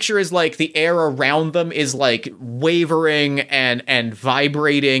what I picture is like the air around them is like wavering and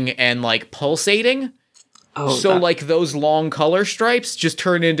vibrating and like pulsating. Oh, so like those long color stripes just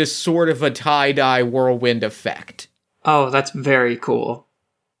turn into sort of a tie-dye whirlwind effect. Oh, that's very cool.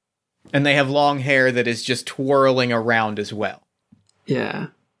 And they have long hair that is just twirling around as well. Yeah.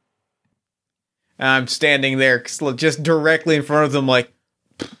 And I'm standing there just directly in front of them like,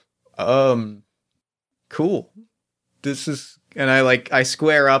 cool. This is... And I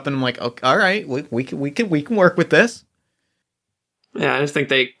square up and I'm like, okay, all right, we can work with this. Yeah, I just think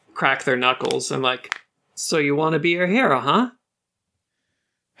they crack their knuckles. I'm like, so you want to be our hero, huh?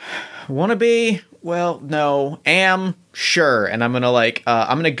 Want to be? Well, no. Am? Sure. And I'm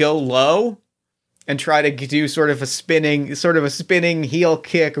gonna go low and try to do sort of a spinning heel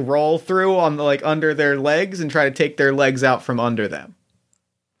kick roll through on under their legs and try to take their legs out from under them.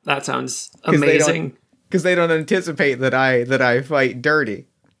 That sounds amazing. Because they don't anticipate that I fight dirty.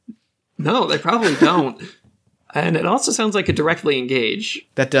 No, they probably don't. And it also sounds like a directly engage.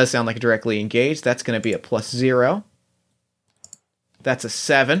 That does sound like a directly engage. That's going to be a +0. That's a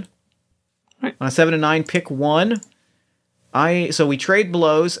 7. Right. On a 7 and 9, pick 1. So we trade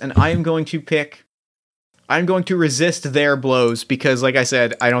blows, and I'm going to resist their blows because, like I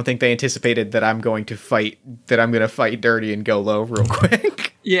said, I don't think they anticipated that I'm going to fight dirty and go low real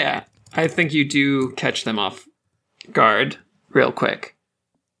quick. Yeah. I think you do catch them off guard real quick.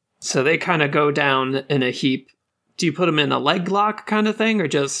 So they kind of go down in a heap. Do you put them in a leg lock kind of thing or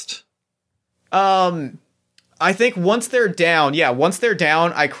just... I think once they're down,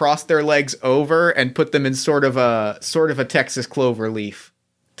 I cross their legs over and put them in sort of a Texas cloverleaf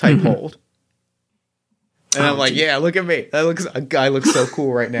type hold. And I'm like, yeah, look at me. A guy looks so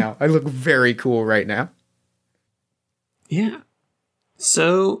cool right now. I look very cool right now. Yeah.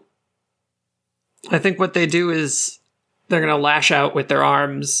 So I think what they do is they're going to lash out with their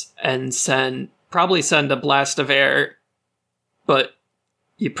arms and probably send a blast of air, but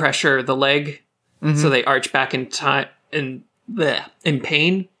you pressure the leg so they arch back in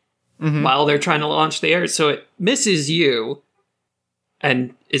pain while they're trying to launch the air. So it misses you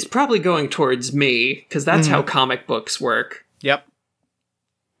and is probably going towards me because that's how comic books work. Yep.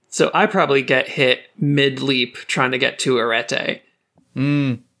 So I probably get hit mid-leap trying to get to Arete.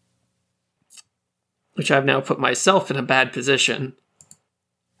 Which I've now put myself in a bad position.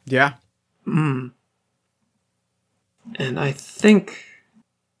 Yeah. And I think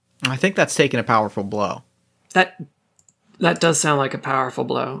that's taking a powerful blow. That does sound like a powerful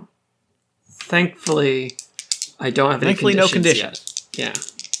blow. Thankfully, I don't have any conditions no conditions yet. Yeah.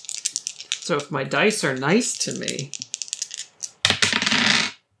 So if my dice are nice to me...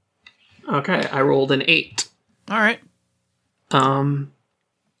 Okay, I rolled an 8. All right.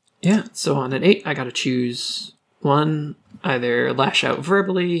 Yeah, so on an 8, I gotta choose one. Either lash out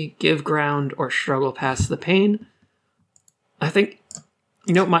verbally, give ground, or struggle past the pain. I think,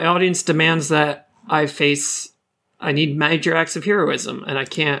 my audience demands that I need major acts of heroism, and I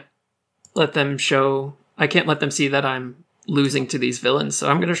can't let them see that I'm losing to these villains, so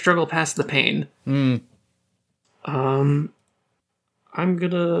I'm gonna struggle past the pain. I'm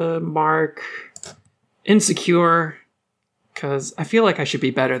gonna mark insecure, because I feel like I should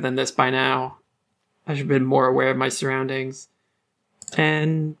be better than this by now. I should have been more aware of my surroundings.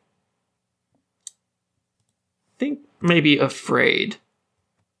 And think maybe afraid.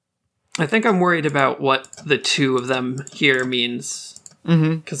 I think I'm worried about what the two of them here means.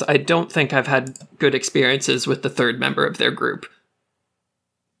 Because I don't think I've had good experiences with the third member of their group.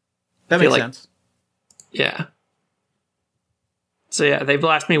 That makes sense. Yeah. So yeah, they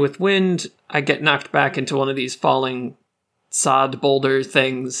blast me with wind. I get knocked back into one of these falling sod boulder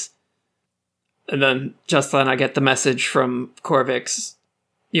things. And then just then I get the message from Corvix,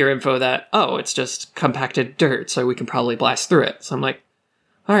 your info that, oh, it's just compacted dirt, so we can probably blast through it. So I'm like,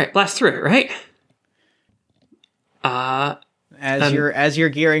 all right, blast through it, right? As you're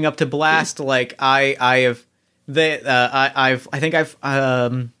gearing up to blast, like I think I've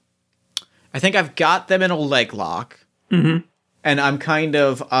got them in a leg lock. Mm-hmm. And I'm kind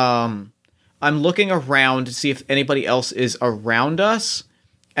of I'm looking around to see if anybody else is around us,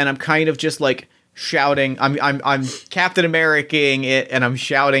 and I'm kind of just like shouting. I'm Captain Americaing it, and I'm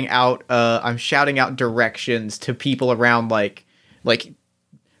shouting out directions to people around, like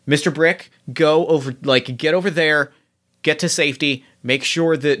Mr. Brick, go over, like get over there, get to safety, make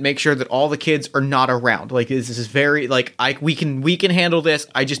sure that all the kids are not around. Like this is very like we can handle this.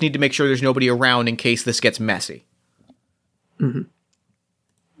 I just need to make sure there's nobody around in case this gets messy. Mm-hmm.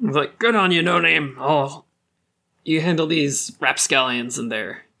 I was like, good on you, No Name. Oh, you handle these rapscallions in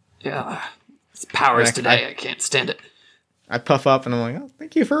there. Yeah, it's powers today. I can't stand it. I puff up and I'm like, oh,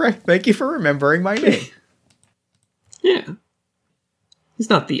 thank you for remembering my name. Yeah, he's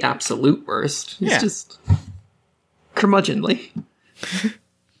not the absolute worst. He's just curmudgeonly.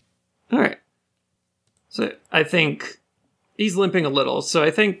 All right. So I think he's limping a little. So I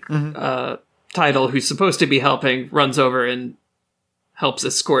think Tidal, who's supposed to be helping, runs over and helps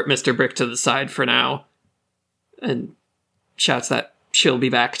escort Mr. Brick to the side for now, and shouts that she'll be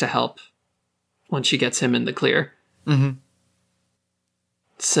back to help once she gets him in the clear. Mm-hmm.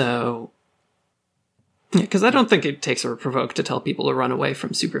 So, yeah, because I don't think it takes a provoke to tell people to run away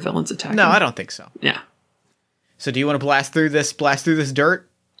from supervillains attacking. No, I don't think so. Yeah. So do you want to blast through this dirt?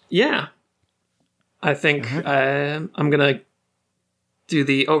 Yeah. I think I'm going to do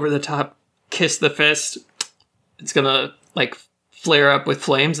the over-the-top kiss the fist. It's going to, like, flare up with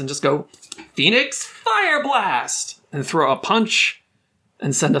flames and just go, Phoenix Fire Blast! And throw a punch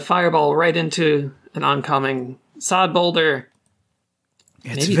and send a fireball right into an oncoming sod boulder.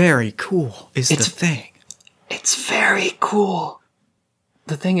 It's very cool, is the thing. It's very cool.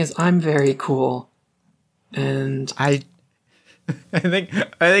 The thing is, I'm very cool. And I think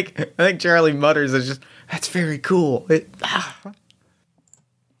Charlie mutters is just, that's very cool.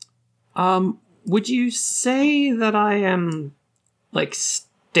 Would you say that I am, like,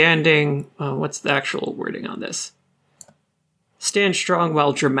 standing... what's the actual wording on this? Stand strong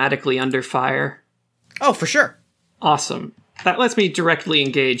while dramatically under fire. Oh, for sure. Awesome. That lets me directly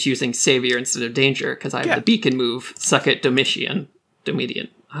engage using Savior instead of Danger, because I have the beacon move, Suck It Domitian. I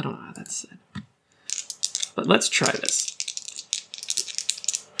don't know how that's said. But let's try this.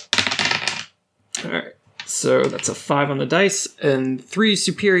 Alright, so that's a 5 on the dice, and 3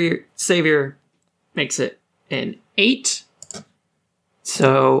 superior Savior makes it an 8.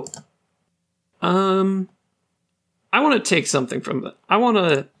 So, I want to take something from that. I want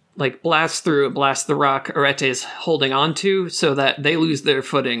to, like, blast the rock Arete's holding onto so that they lose their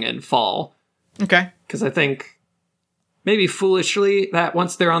footing and fall. Okay. Because I think, maybe foolishly, that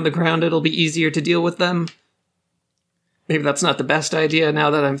once they're on the ground, it'll be easier to deal with them. Maybe that's not the best idea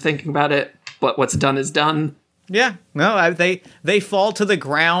now that I'm thinking about it, but what's done is done. Yeah, no, they fall to the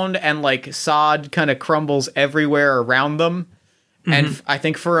ground and, like, sod kind of crumbles everywhere around them. Mm-hmm. And I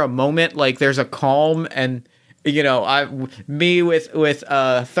think for a moment, like, there's a calm, and, you know, me with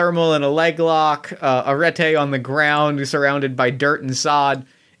Thermal and a leg lock, Arete on the ground surrounded by dirt and sod,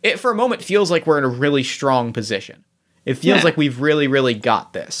 it for a moment feels like we're in a really strong position. It feels like we've really, really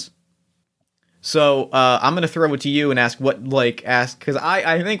got this. So I'm gonna throw it to you and ask because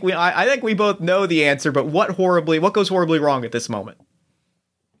I think we both know the answer, but what goes horribly wrong at this moment?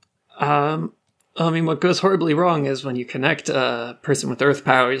 I mean, what goes horribly wrong is when you connect a person with earth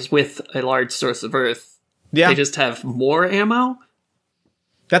powers with a large source of earth. Yeah, they just have more ammo.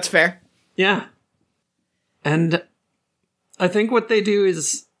 That's fair. Yeah, and I think what they do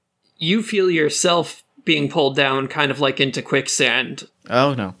is you feel yourself being pulled down, kind of like into quicksand.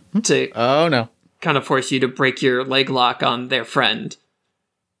 Oh no. To kind of force you to break your leg lock on their friend.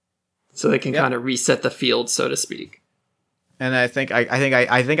 So they can kind of reset the field, so to speak. And I think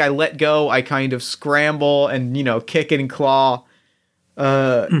I let go. I kind of scramble and, you know, kick and claw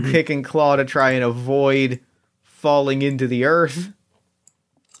to try and avoid falling into the earth.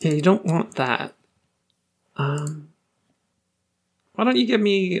 Yeah, you don't want that. Why don't you give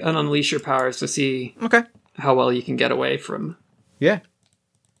me an Unleash Your Powers to see how well you can get away from. Yeah.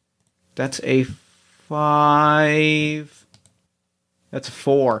 That's a 5. That's a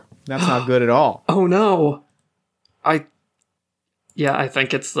 4. That's not good at all. Oh no. I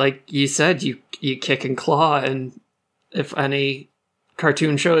think it's like you said, you kick and claw, and if any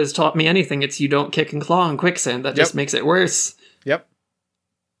cartoon show has taught me anything, it's you don't kick and claw in quicksand. That just makes it worse. Yep.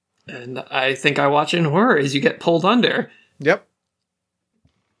 And I think I watch in horror as you get pulled under. Yep.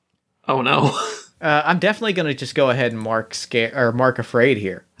 Oh no. I'm definitely going to just go ahead and mark afraid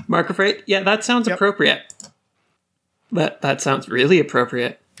here. Mark afraid? Yeah, that sounds appropriate. That sounds really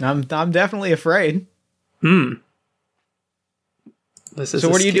appropriate. I'm definitely afraid. So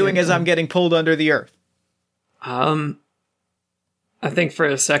what are you doing as I'm getting pulled under the earth? I think for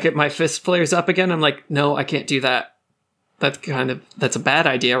a second my fist flares up again. I'm like, no, I can't do that. That's a bad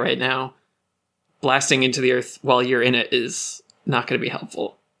idea right now. Blasting into the earth while you're in it is not going to be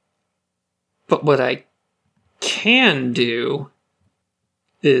helpful. But what I can do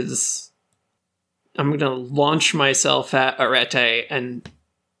is I'm going to launch myself at Arete and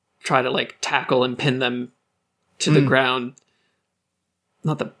try to like tackle and pin them to the ground.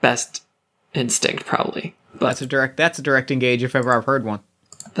 Not the best instinct, probably. But that's a direct engage if ever I've heard one.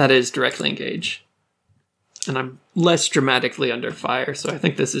 That is directly engage. And I'm less dramatically under fire, so I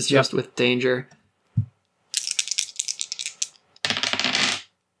think this is just with danger.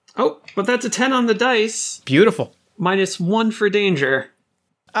 Oh, but that's a 10 on the dice. Beautiful. -1 for danger.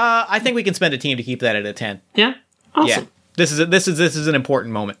 I think we can spend a team to keep that at a 10. Yeah? Awesome. Yeah. This is an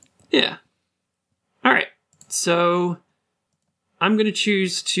important moment. Yeah. All right. So I'm going to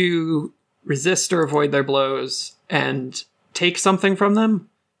choose to resist or avoid their blows and take something from them.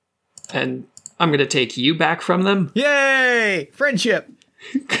 And I'm going to take you back from them. Yay! Friendship!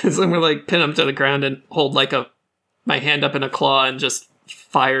 Because I'm going to like pin them to the ground and hold like my hand up in a claw and just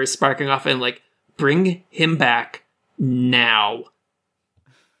fire sparking off and like bring him back now.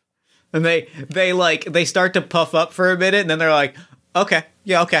 And they start to puff up for a minute and then they're like, okay,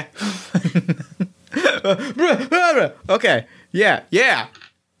 yeah, okay. Okay, yeah,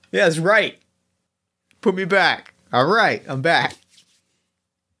 that's right. Put me back. All right, I'm back.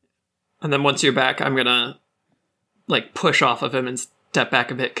 And then once you're back, I'm gonna like push off of him and step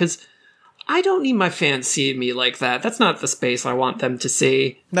back a bit because I don't need my fans seeing me like that. That's not the space I want them to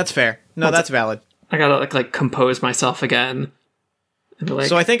see. That's fair. No, that's valid. I gotta like compose myself again. And be like,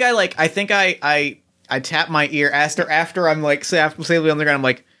 so I think I tap my ear after I'm like safely on the ground. I'm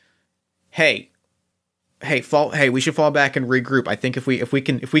like, hey, we should fall back and regroup. I think if we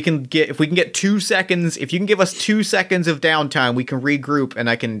can get 2 seconds, if you can give us 2 seconds of downtime, we can regroup and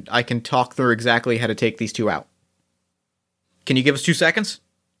I can talk through exactly how to take these two out. Can you give us 2 seconds?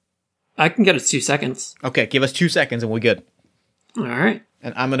 I can get us 2 seconds. Okay, give us 2 seconds and we're good. All right.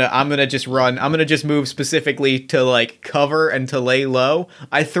 And I'm gonna just run. I'm gonna just move specifically to like cover and to lay low.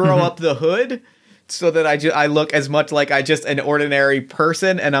 I throw up the hood so that I look as much like I just an ordinary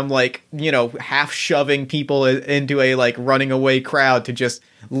person, and I'm like, half shoving people into a like running away crowd to just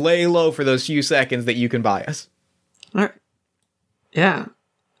lay low for those few seconds that you can buy us. All right. Yeah.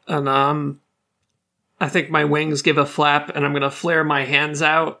 And I think my wings give a flap, and I'm gonna flare my hands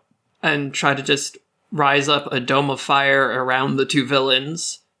out and try to just rise up a dome of fire around the two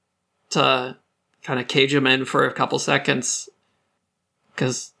villains to kind of cage them in for a couple seconds.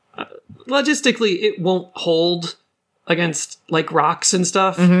 Because logistically, it won't hold against like rocks and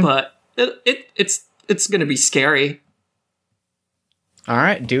stuff, but it's going to be scary. All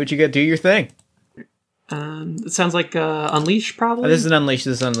right, do what you got. Do your thing. It sounds like Unleash, probably. This is an Unleash.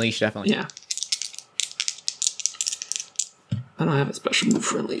 This is Unleash, definitely. Yeah. I don't have a special move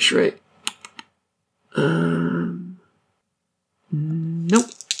for Unleash, right? Nope.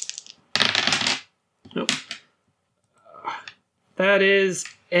 That is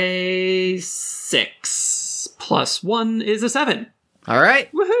a 6. Plus 1 is a 7. All right.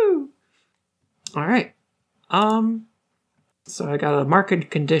 Woohoo! All right. So I got a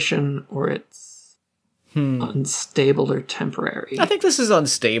marked condition, or it's unstable or temporary. I think this is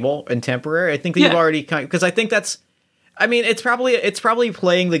unstable and temporary. I think that you've already because I think that's. I mean, it's probably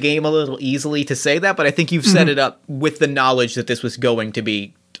playing the game a little easily to say that, but I think you've set it up with the knowledge that this was going to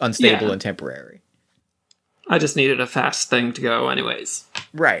be unstable and temporary. I just needed a fast thing to go anyways.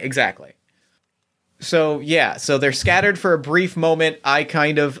 Right, exactly. So, so they're scattered for a brief moment. I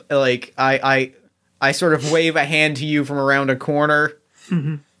kind of, like, I sort of wave a hand to you from around a corner.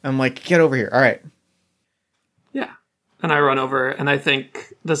 I'm like, get over here. All right. Yeah. And I run over, and I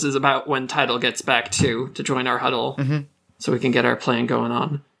think this is about when Tidal gets back to join our huddle, so we can get our plan going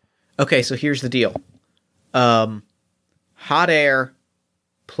on. Okay, so here's the deal. Hot air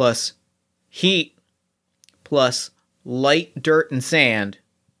plus heat plus light dirt and sand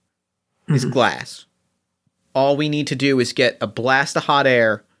is glass. All we need to do is get a blast of hot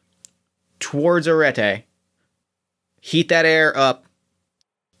air towards Arete, heat that air up,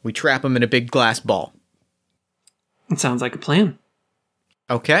 we trap him in a big glass ball. It sounds like a plan.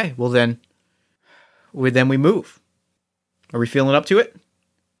 Okay, well then we move. Are we feeling up to it?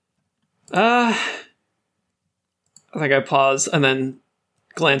 I think I pause and then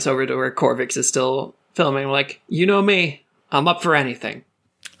glance over to where Corvix is still filming. Like, you know me, I'm up for anything.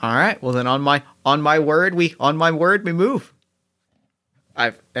 All right. Well then, on my word, we move.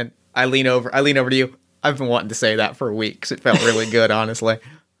 I lean over to you. I've been wanting to say that for weeks. It felt really good, honestly.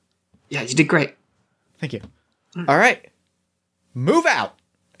 Yeah, you did great. Thank you. All right, move out.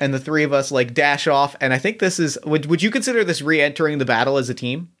 And the three of us like dash off. And I think this is. Would you consider this re-entering the battle as a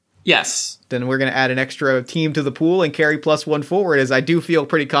team? Yes. Then we're going to add an extra team to the pool and carry +1 forward, as I do feel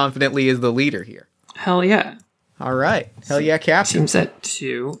pretty confidently as the leader here. Hell yeah. All right. Hell yeah, Captain. Team set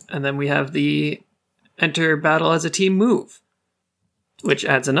 2. And then we have the enter battle as a team move, which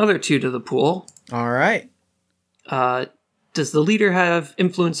adds another 2 to the pool. All right. Does the leader have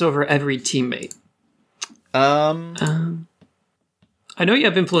influence over every teammate? I know you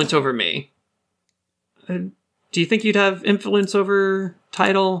have influence over me. Do you think you'd have influence over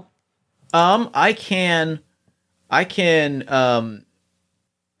Tidal? I can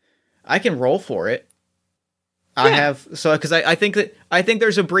roll for it. Yeah. I think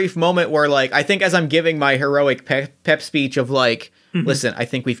there's a brief moment where, like, I think as I'm giving my heroic pep speech of like, listen, I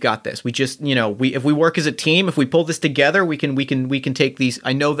think we've got this. We just, if we work as a team, if we pull this together, we can take these.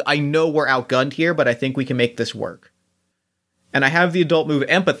 I know we're outgunned here, but I think we can make this work. And I have the adult move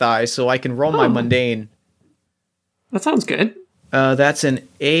Empathize, so I can roll my mundane. That sounds good. That's an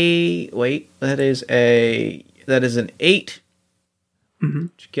that is an 8,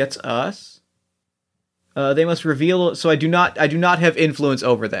 which gets us. They must reveal. So I do not have influence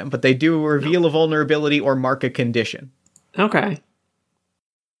over them, but they do reveal a vulnerability or mark a condition. Okay.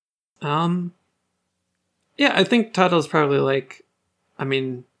 Yeah, I think Tidal's probably like. I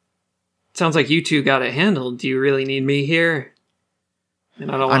mean, sounds like you two got it handled. Do you really need me here? And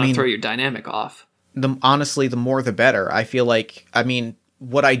I don't want to throw your dynamic off. Honestly, the more the better. I feel like,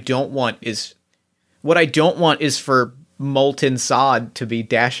 what I don't want is for molten sod to be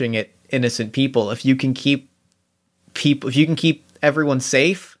dashing at innocent people. If you can keep everyone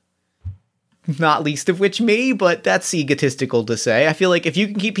safe, not least of which me, but that's egotistical to say. I feel like if you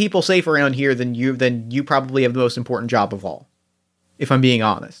can keep people safe around here, then you probably have the most important job of all. If I'm being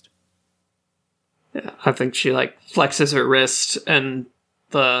honest. Yeah, I think she like flexes her wrist and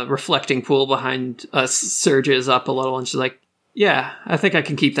the reflecting pool behind us surges up a little, and she's like, yeah, I think I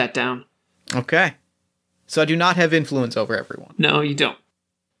can keep that down. Okay. So I do not have influence over everyone. No, you don't.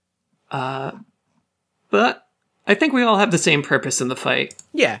 But I think we all have the same purpose in the fight.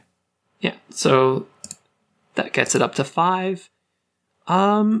 Yeah. Yeah, so that gets it up to 5.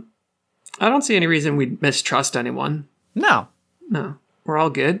 I don't see any reason we'd mistrust anyone. No, we're all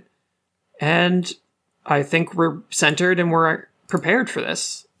good. And I think we're centered and we're prepared for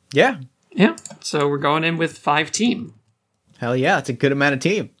this. Yeah. Yeah. So we're going in with 5 team. Hell yeah, it's a good amount of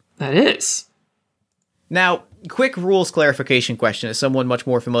team. That is. Now, quick rules clarification question as someone much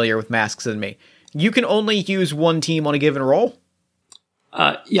more familiar with masks than me. You can only use one team on a given roll?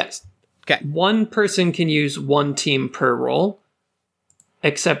 Yes. Okay. One person can use one team per roll,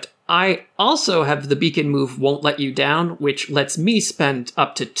 except I also have the beacon move won't let you down, which lets me spend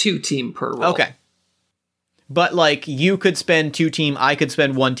up to 2 team per roll. Okay. But, like, you could spend 2 team, I could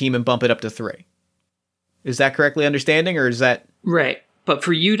spend 1 team and bump it up to 3. Is that correctly understanding, or is that... Right. But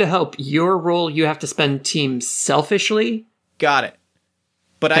for you to help your roll, you have to spend teams selfishly. Got it.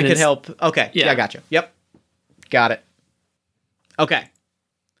 But I could help... Okay, yeah, I got you. Yep. Got it. Okay.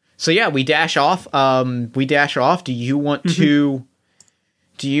 So, yeah, we dash off. Do you want to...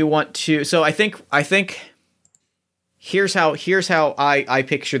 So, I think... Here's how I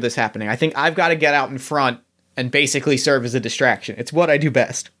picture this happening. I think I've got to get out in front and basically serve as a distraction. It's what I do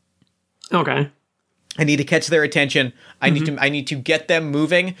best. Okay. I need to catch their attention. I need to get them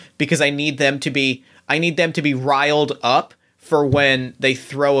moving because I need them to be riled up for when they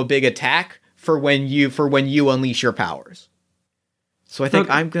throw a big attack, for when you unleash your powers. So I think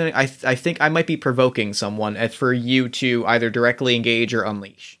I think I might be provoking someone for you to either directly engage or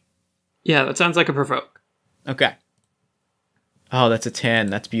unleash. Yeah, that sounds like a provoke. Okay. Oh, that's a 10.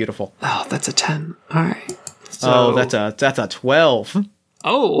 That's beautiful. Oh, that's a 10. All right. So, that's a 12.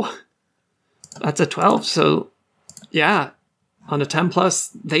 Oh, that's a 12. So, yeah, on a 10 plus,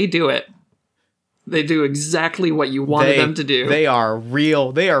 they do it. They do exactly what you wanted them to do. They are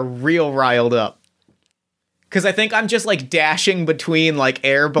real riled up. Because I think I'm just like dashing between like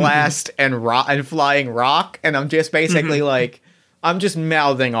air blast and flying rock, and I'm just basically like, I'm just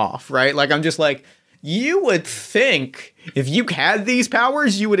mouthing off, right? Like I'm just like, you would think if you had these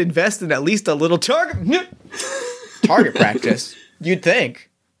powers, you would invest in at least a little target practice. You'd think.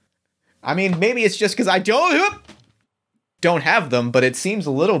 I mean, maybe it's just because I don't have them, but it seems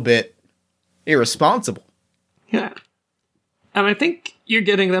a little bit irresponsible. Yeah. And I think you're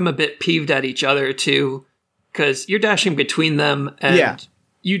getting them a bit peeved at each other, too, because you're dashing between them, and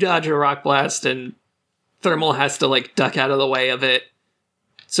you dodge a rock blast, and Thermal has to, like, duck out of the way of it.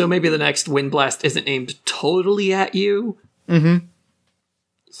 So maybe the next wind blast isn't aimed totally at you. Mm-hmm.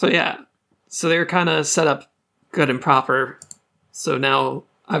 So, yeah. So they're kind of set up good and proper. So now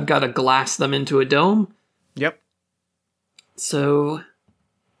I've got to glass them into a dome. Yep. So...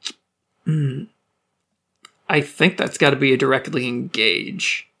 I think that's got to be a directly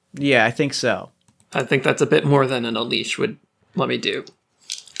engage. Yeah, I think so. I think that's a bit more than an unleash would let me do.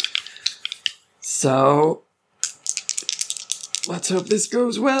 So, let's hope this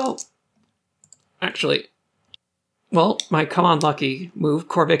goes well. Actually, well, my Come On Lucky move,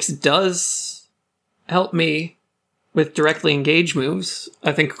 Corvix, does help me with directly engage moves.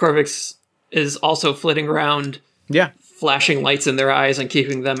 I think Corvix is also flitting around, flashing lights in their eyes and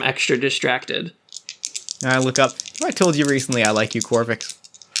keeping them extra distracted. I look up. I told you recently I like you, Corvix.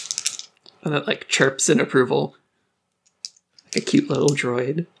 And it, like, chirps in approval. Like a cute little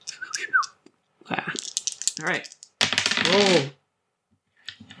droid. Alright. Roll.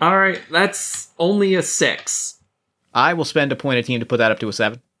 Alright, that's only a 6. I will spend a point a team to put that up to a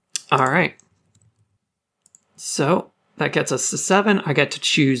 7. Alright. So, that gets us to 7. I get to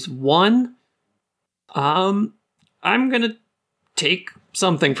choose 1. I'm gonna take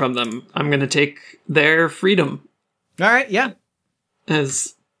something from them. I'm gonna take their freedom. Alright, yeah.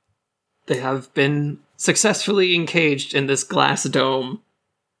 As they have been successfully encaged in this glass dome.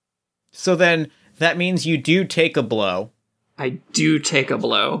 So then, that means you do take a blow. I do take a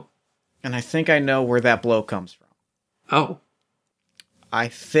blow. And I think I know where that blow comes from. Oh. I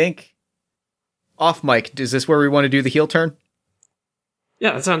think... Off mic, is this where we want to do the heel turn?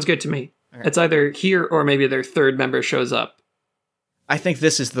 Yeah, that sounds good to me. Right. It's either here or maybe their third member shows up. I think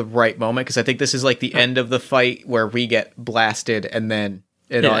this is the right moment, because I think this is like the end of the fight where we get blasted and then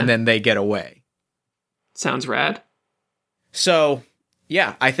and then they get away. Sounds rad. So,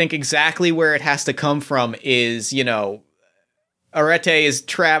 yeah, I think exactly where it has to come from is, Arete is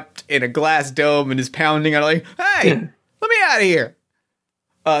trapped in a glass dome and is pounding on like, hey, let me out of here.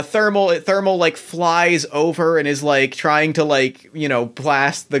 Thermal like flies over and is like trying to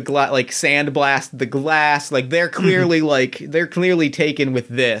blast the glass, like sand blast the glass. Like they're clearly taken with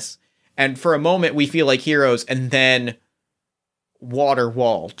this. And for a moment we feel like heroes, and then water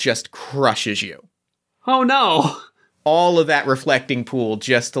wall just crushes you. Oh no! All of that reflecting pool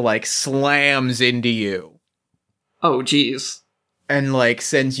just slams into you. Oh geez. And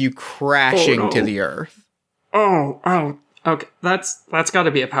sends you crashing to the earth. Oh. Okay, that's got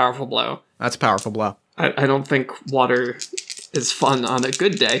to be a powerful blow. That's a powerful blow. I don't think water is fun on a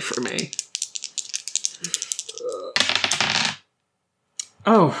good day for me.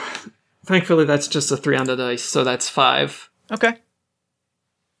 Oh, thankfully that's just a 3 on the dice, so that's 5. Okay.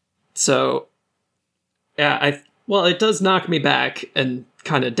 So, yeah, it does knock me back and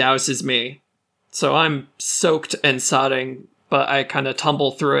kind of douses me. So I'm soaked and sodding, but I kind of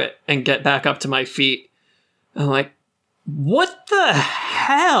tumble through it and get back up to my feet. I'm like, what the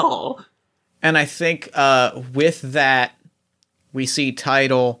hell? And I think with that, we see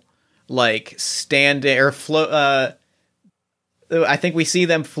Tidal standing or float. I think we see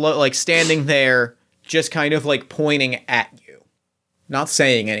them float, standing there, just kind of pointing at you, not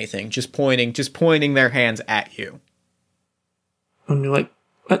saying anything, just pointing their hands at you. And you're like,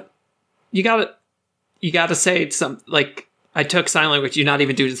 what? You gotta say something. I took sign language. You're not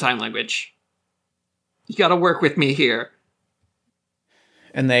even doing sign language. You gotta work with me here.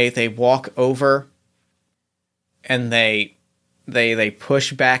 And they walk over, and they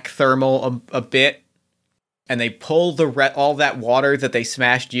push back Thermal a bit, and they pull all that water that they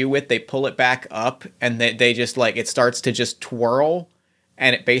smashed you with, they pull it back up, and they just it starts to just twirl,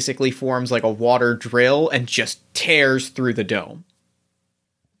 and it basically forms a water drill and just tears through the dome.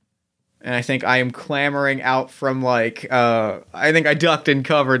 And I think I am clamoring out from I think I ducked and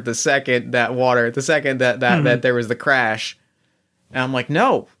covered the second that there was the crash. And I'm like,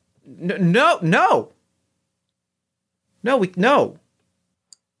 no. What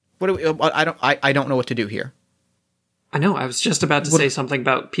do we, I don't know what to do here. I know, I was just about to say something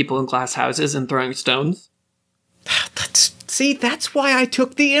about people in glass houses and throwing stones. See, that's why I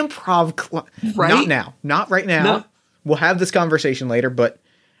took the improv class. Right? Not now. Not right now. No. We'll have this conversation later, but...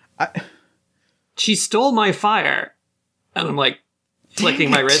 She stole my fire. And I'm like,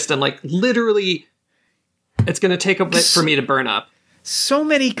 flicking my wrist. I'm like, literally, it's going to take a bit for me to burn up. So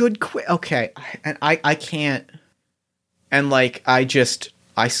many good okay, and I can't... And, like, I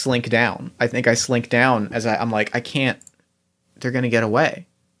slink down. I think I slink down as I'm like, I can't... They're gonna get away.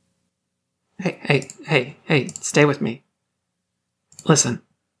 Hey, stay with me. Listen.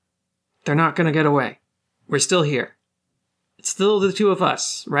 They're not gonna get away. We're still here. It's still the two of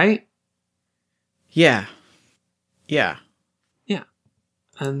us, right? Yeah. Yeah. Yeah.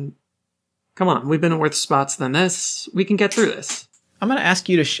 And come on, we've been in worse spots than this. We can get through this. I'm gonna ask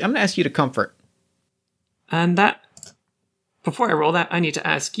you to comfort. And that... Before I roll that, I need to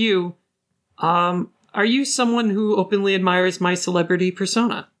ask you, are you someone who openly admires my celebrity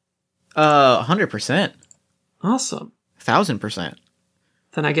persona? 100%. Awesome. 1,000%.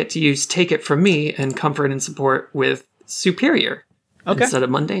 Then I get to use Take It From Me and comfort and support with superior instead of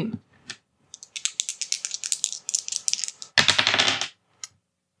mundane.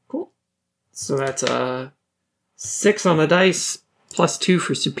 Cool. So that's a 6 on the dice, plus 2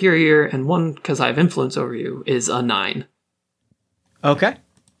 for superior, and 1 because I have influence over you is a 9. Okay.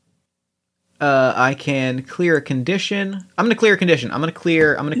 I can clear a condition. I'm gonna clear a condition. I'm gonna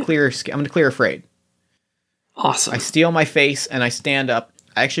clear afraid. Awesome. I steal my face and I stand up.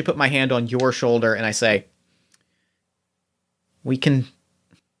 I actually put my hand on your shoulder and I say, we can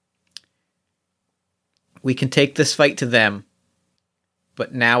take this fight to them,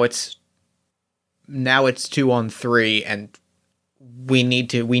 but now it's 2 on 3 and we need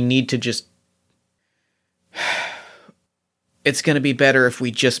to just... It's going to be better if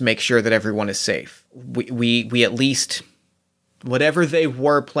we just make sure that everyone is safe. We at least... Whatever they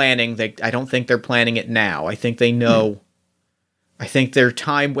were planning, I don't think they're planning it now. I think they know... I think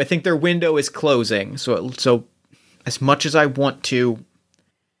their window is closing. So as much as I want to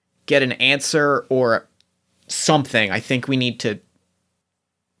get an answer or something, I think we need to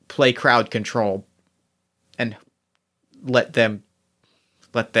play crowd control and let them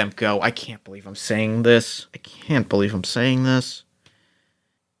go. I can't believe I'm saying this.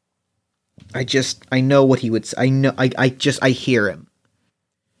 I know what he would say. I hear him.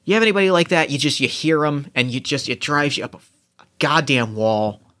 You have anybody like that? You hear him and it drives you up a goddamn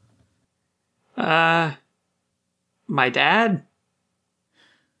wall. My dad?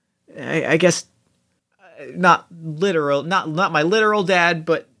 I guess not literal, not my literal dad,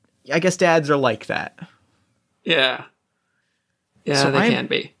 but I guess dads are like that. Yeah. Yeah, so they can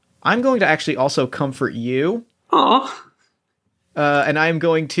be. I'm going to actually also comfort you. Aw. And I'm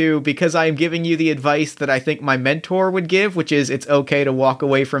going to, because I am giving you the advice that I think my mentor would give, which is it's okay to walk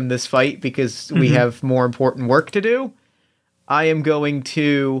away from this fight because we have more important work to do. I am going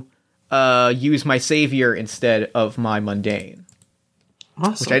to use my savior instead of my mundane.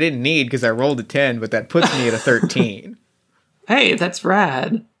 Awesome. Which I didn't need because I rolled a 10, but that puts me at a 13. Hey, that's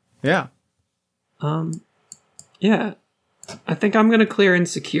rad. Yeah. Yeah. I think I'm going to clear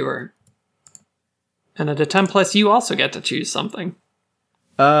Insecure. And at a 10 plus, you also get to choose something.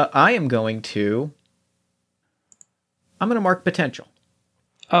 I'm going to mark potential.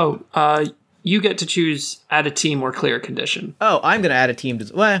 Oh, you get to choose add a team or clear a condition. Oh, I'm going to add a team to...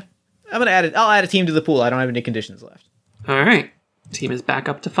 Well, I'll add a team to the pool. I don't have any conditions left. All right. Team is back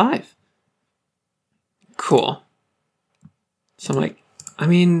up to 5. Cool. So I'm like, I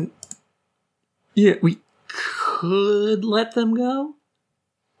mean... Yeah, we could let them go.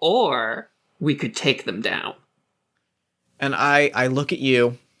 Or we could take them down. And I look at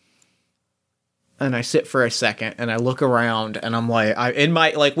you, and I sit for a second, and I look around, and I'm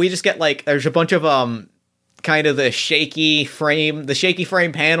like, we just get like, there's a bunch of kind of the shaky frame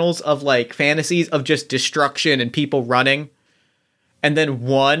panels of like fantasies of just destruction and people running, and then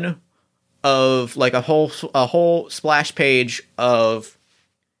one of like a whole splash page of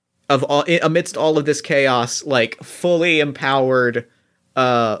amidst all of this chaos, like fully empowered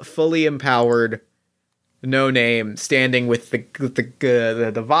No Name standing with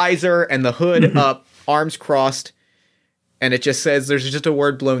the visor and the hood up, arms crossed, and it just says, there's just a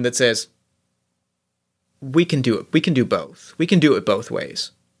word balloon that says, we can do it. We can do both. We can do it both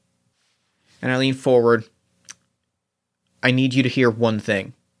ways. And I lean forward. I need you to hear one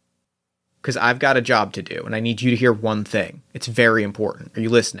thing. Because I've got a job to do, and I need you to hear one thing. It's very important. Are you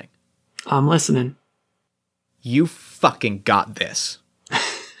listening? I'm listening. You fucking got this.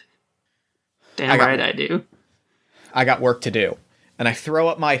 Damn right I do. I got work to do. And I throw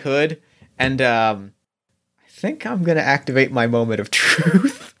up my hood, and I think I'm going to activate my moment of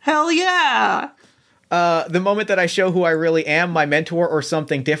truth. Hell yeah! the moment that I show who I really am, my mentor or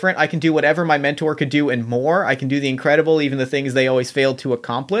something different, I can do whatever my mentor could do and more. I can do the incredible, even the things they always failed to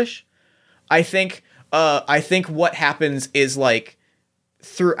accomplish. I think what happens is like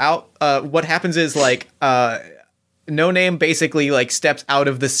throughout, No Name basically like steps out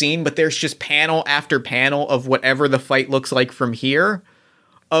of the scene, but there's just panel after panel of whatever the fight looks like from here,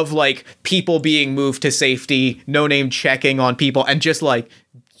 of like people being moved to safety, No Name checking on people, and just like,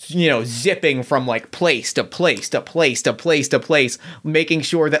 you know, zipping from like place to place to place to place to place, making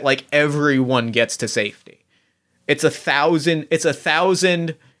sure that like everyone gets to safety. It's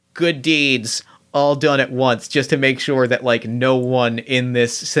 1,000 good deeds all done at once just to make sure that like no one in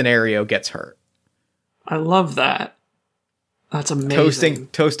this scenario gets hurt. I love that. That's amazing.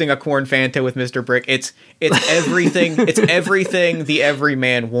 Toasting a corn Fanta with Mr. Brick. It's everything. It's everything the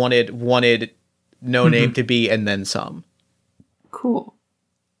everyman wanted No Name to be, and then some. Cool.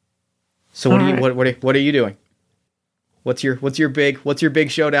 So what are you doing? What's your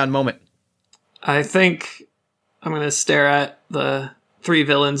big showdown moment? I think I'm gonna stare at the three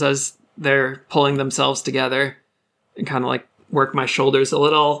villains as they're pulling themselves together and kind of like work my shoulders a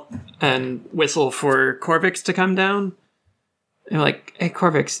little and whistle for Corvix to come down. And like, hey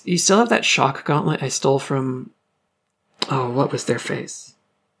Corvix, you still have that shock gauntlet I stole from... Oh, what was their face?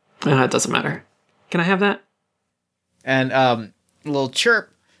 It doesn't matter. Can I have that? And a little chirp.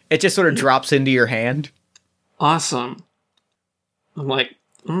 It just sort of drops into your hand. Awesome. I'm like,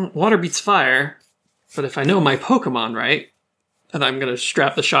 water beats fire, but if I know my Pokemon right, and I'm gonna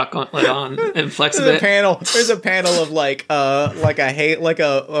strap the shock gauntlet on and flex a bit. There's a panel of like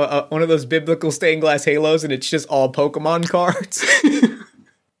one of those biblical stained glass halos, and it's just all Pokemon cards.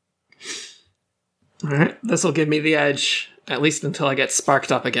 All right, this will give me the edge, at least until I get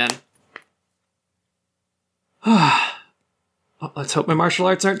sparked up again. Well, let's hope my martial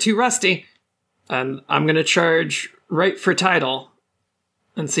arts aren't too rusty. And I'm gonna charge right for Tidal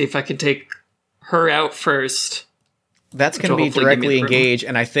and see if I can take her out first. That's going to be directly engage,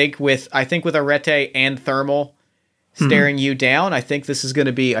 and I think with Arete and Thermal staring you down, I think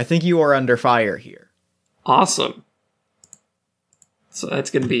you are under fire here. Awesome. So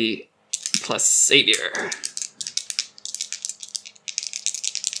that's going to be plus Savior.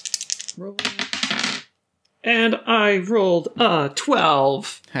 Roll. And I rolled a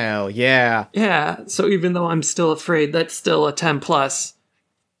 12. Hell yeah. Yeah, so even though I'm still afraid, that's still a 10 plus.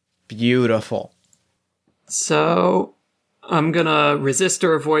 Beautiful. So I'm gonna resist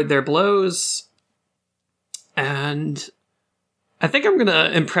or avoid their blows. And I think I'm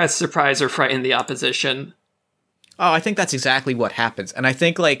gonna impress, surprise, or frighten the opposition. Oh, I think that's exactly what happens. And I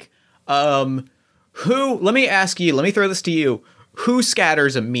think let me throw this to you. Who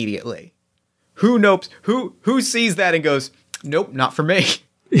scatters immediately? Who nopes? Who sees that and goes, nope, not for me?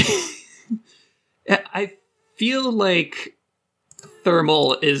 I feel like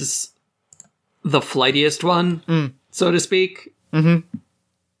Thermal is the flightiest one, so to speak. Mm-hmm.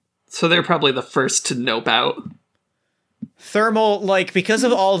 So they're probably the first to nope out. Thermal, like, because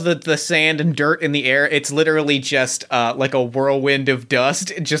of all the sand and dirt in the air, it's literally just like a whirlwind of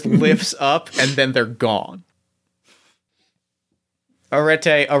dust. It just lifts up, and then they're gone.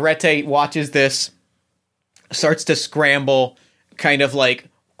 Arete watches this, starts to scramble, kind of like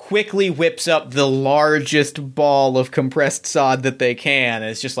quickly whips up the largest ball of compressed sod that they can.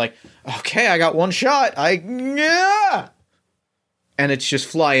 And it's just like, okay, I got one shot. Yeah! And it's just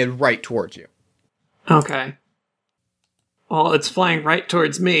flying right towards you. Okay. Well, it's flying right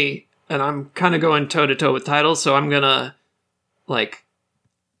towards me, and I'm kind of going toe-to-toe with Tidal, so I'm gonna, like,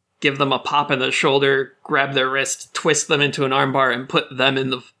 give them a pop in the shoulder, grab their wrist, twist them into an armbar, and put them in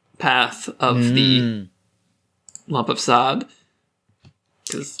the path of the lump of sod.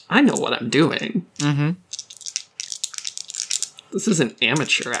 Because I know what I'm doing. Mm-hmm. This is an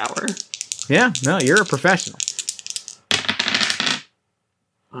amateur hour. Yeah, no, you're a professional.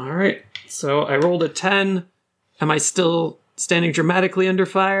 Alright, so I rolled a 10. Am I still standing dramatically under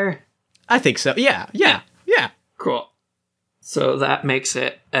fire? I think so. Yeah. Cool. So that makes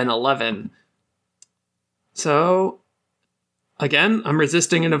it an 11. So, again, I'm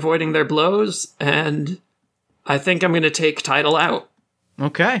resisting and avoiding their blows, and I think I'm going to take Tidal out.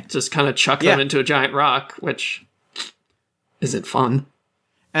 Okay. Just kind of chuck them into a giant rock, which isn't fun.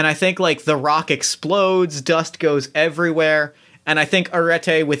 And I think, like, the rock explodes, dust goes everywhere, and I think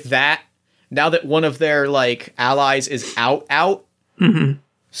Arete, with that, now that one of their, like, allies is out,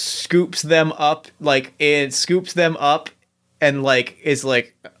 scoops them up, and, like, is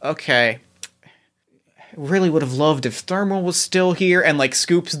like, okay, really would have loved if Thermal was still here, and, like,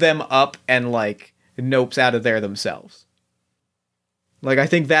 scoops them up and, like, nopes out of there themselves. Like, I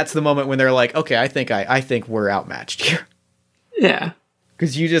think that's the moment when they're like, okay, I think we're outmatched here. Yeah.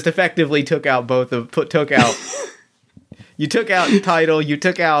 Because you just effectively took out you took out Tidal, you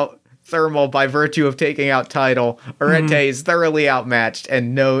took out Thermal by virtue of taking out Tidal. Arete is thoroughly outmatched,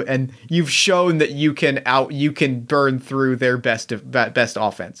 and you've shown that you can burn through their best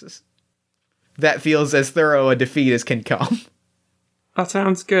offenses. That feels as thorough a defeat as can come. That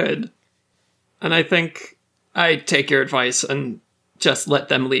sounds good. And I think I take your advice and just let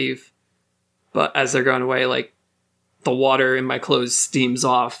them leave. But as they're going away, like, the water in my clothes steams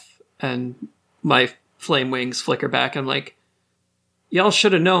off, and my flame wings flicker back. I'm like, y'all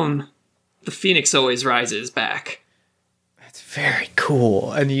should have known the Phoenix always rises back. That's very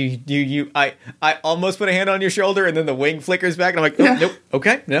cool. And I almost put a hand on your shoulder, and then the wing flickers back, and I'm like, oh, nope,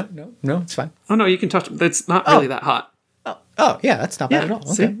 okay, no, it's fine. Oh no, you can touch them. It's not really that hot. Oh yeah, that's not bad at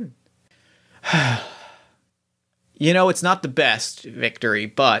all. Okay. You know, it's not the best victory,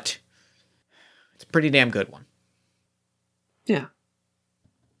 but it's a pretty damn good one. Yeah.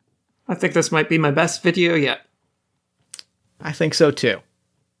 I think this might be my best video yet. I think so too.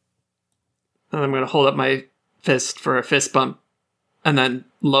 And I'm going to hold up my fist for a fist bump, and then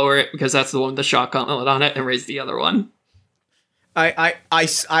lower it because that's the one with the shock gauntlet on it, and raise the other one. I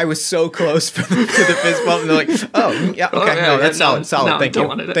was so close to the fist bump, and they're like, oh, yeah, okay, that's solid. No, Thank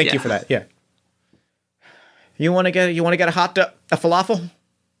you. Thank you for that. Yeah. You want to get a falafel?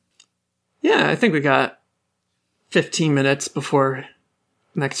 Yeah, I think we got 15 minutes before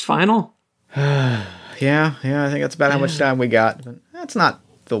next final. Yeah, I think that's about how much time we got. But that's not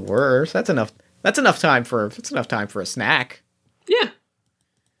the worst. That's enough. That's enough time for a snack. Yeah.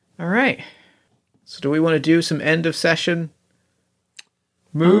 All right. So do we want to do some end of session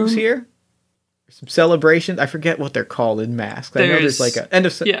moves here? Some celebrations? I forget what they're called in Masks. I know there's like an end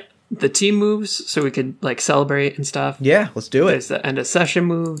of session. Yeah, the team moves, so we could like celebrate and stuff. Yeah, let's do it. There's the end of session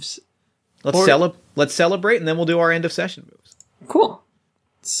moves. Let's celebrate, and then we'll do our end of session moves. Cool.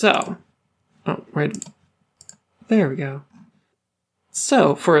 So, right there we go.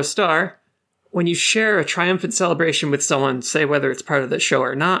 So, for a star, when you share a triumphant celebration with someone, say whether it's part of the show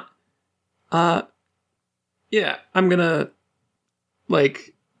or not, yeah, I'm gonna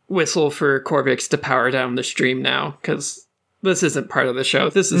like whistle for Corvix to power down the stream now, because this isn't part of the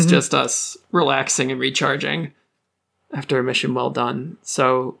show. This is just us relaxing and recharging after a mission well done.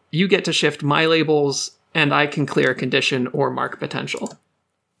 So you get to shift my labels, and I can clear a condition or mark potential.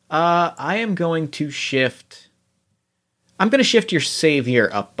 I am going to shift... I'm going to shift your savior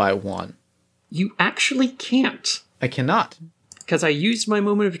up by 1. You actually can't. I cannot. Because I used my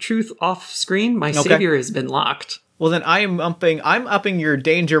moment of truth off screen. My savior has been locked. Well, then I'm upping your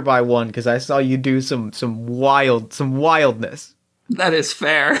danger by 1 because I saw you do some wildness. That is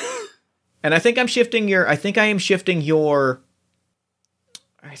fair. And I think I'm shifting your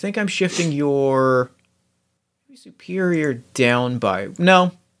superior down by...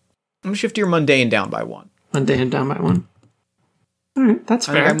 No. I'm going to shift your mundane down by 1. Mundane down by 1. All right, that's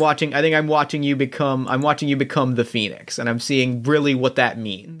fair. I think I'm watching you become the Phoenix, and I'm seeing really what that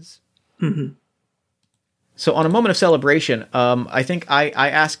means. Mm-hmm. So on a moment of celebration, I think I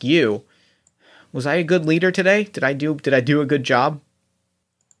ask you, was I a good leader today? Did I do a good job?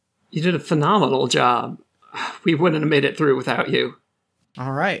 You did a phenomenal job. We wouldn't have made it through without you.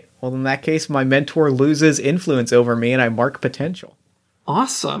 All right. Well, in that case, my mentor loses influence over me, and I mark potential.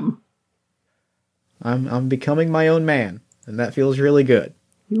 Awesome. I'm becoming my own man, and that feels really good.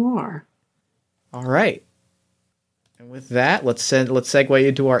 You are. All right. And with that, let's segue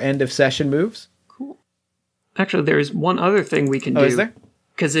into our end of session moves. Cool. Actually, there's one other thing we can do. Oh, is there?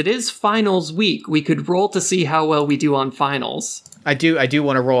 Because it is finals week. We could roll to see how well we do on finals. I do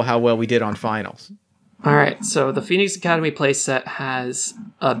want to roll how well we did on finals. All right. So the Phoenix Academy playset has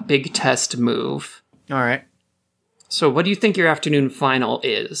a big test move. All right. So what do you think your afternoon final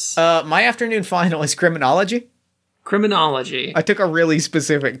is? My afternoon final is criminology. Criminology. I took a really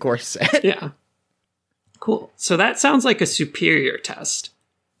specific course set. Yeah. Cool. So that sounds like a superior test.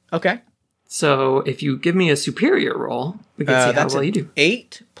 Okay. So if you give me a superior roll, we can see how well you do.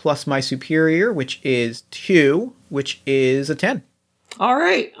 8 plus my superior, which is 2, which is a 10. All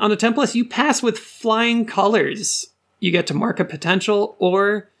right. On a 10 plus, you pass with flying colors. You get to mark a potential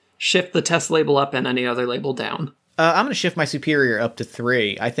or shift the test label up and any other label down. I'm going to shift my superior up to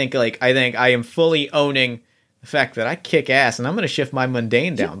 3. I think I am fully owning the fact that I kick ass, and I'm going to shift my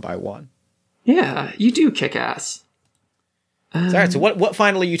mundane down by 1. Yeah, you do kick ass. All right, so what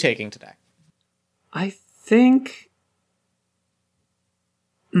final are you taking today? I think...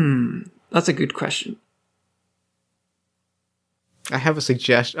 that's a good question. I have a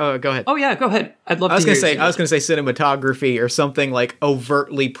suggestion. Oh, go ahead. Oh yeah, go ahead. I'd love I was to hear. I was gonna say cinematography or something like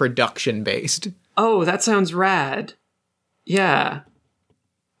overtly production based. Oh, that sounds rad. Yeah.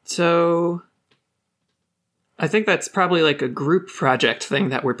 So I think that's probably like a group project thing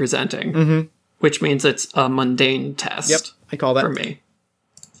that we're presenting, which means it's a mundane test. Yep, I call that for me.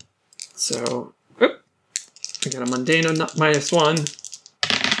 So, I got a mundane -1.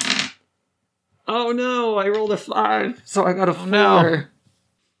 Oh no, I rolled a 5, so I got a 4. no.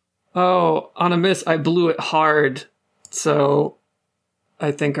 Oh, on a miss, I blew it hard. So,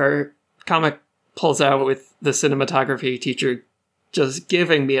 I think our comic pulls out with the cinematography teacher just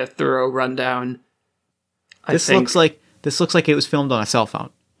giving me a thorough rundown. This looks like it was filmed on a cell phone.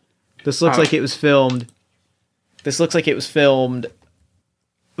 This looks like it was filmed. This looks like it was filmed.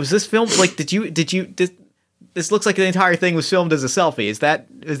 Was this filmed like this looks like the entire thing was filmed as a selfie. Is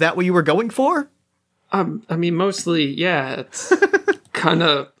that what you were going for? I mean, mostly, yeah. It's kind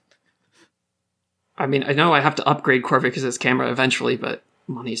of. I mean, I know I have to upgrade Corvix's camera eventually, but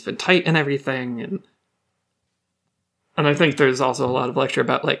money's been tight and everything, and I think there's also a lot of lecture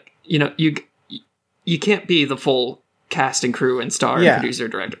about like, you know, you can't be the full cast and crew and star and producer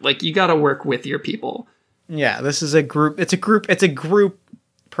director. Like, you got to work with your people. Yeah, this is a group. It's a group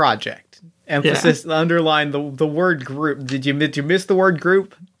project. Emphasis underline the word group. Did you miss the word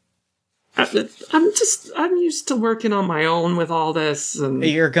group? I'm used to working on my own with all this, and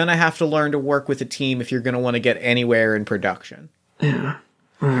you're gonna have to learn to work with a team if you're gonna want to get anywhere in production. Yeah.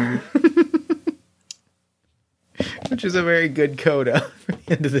 Which is a very good coda for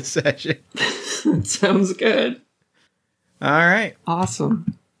the end of the session. Sounds good. All right.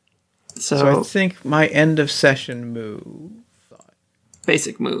 Awesome. So I think my end of session move.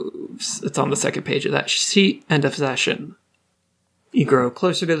 Basic moves. It's on the second page of that sheet. End of session. You grow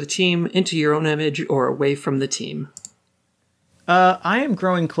closer to the team, into your own image, or away from the team. I am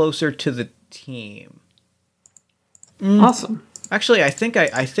growing closer to the team. Awesome. Actually, I think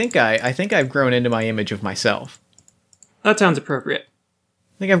I've grown into my image of myself. That sounds appropriate.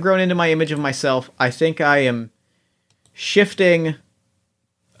 I think I've grown into my image of myself. I think I am shifting.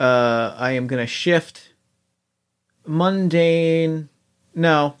 I am gonna shift mundane.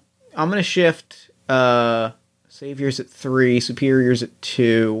 No, I'm gonna shift. Saviors at 3, superiors at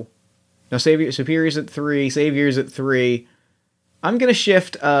 2. No, superiors at 3, saviors at 3. I'm gonna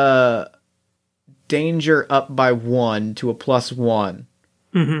shift danger up by 1 to a +1.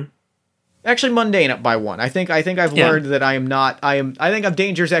 Mm-hmm. Actually, mundane up by 1. I think I've learned that I think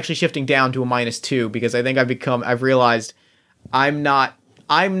danger's actually shifting down to a -2 because I think I've realized I'm not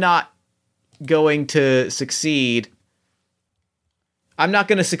going to succeed. I'm not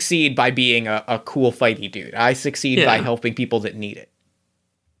going to succeed by being a cool fighty dude. I succeed by helping people that need it.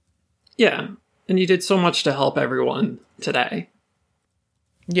 Yeah, and you did so much to help everyone today.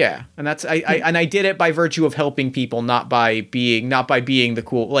 Yeah, and I did it by virtue of helping people, not by being the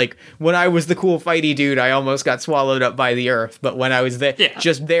cool. Like when I was the cool fighty dude, I almost got swallowed up by the earth. But when I was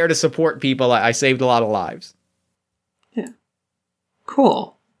just there to support people, I saved a lot of lives. Yeah,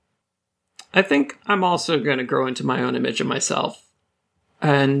 cool. I think I'm also going to grow into my own image of myself.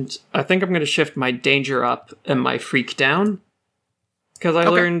 And I think I'm going to shift my danger up and my freak down. Because I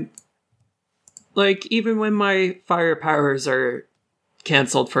learned, like, even when my fire powers are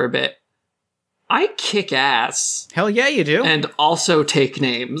canceled for a bit, I kick ass. Hell yeah, you do. And also take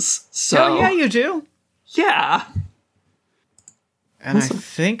names. So, hell yeah, you do. Yeah. And awesome. I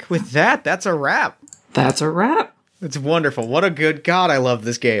think with that, that's a wrap. That's a wrap. It's wonderful. What a good... God, I love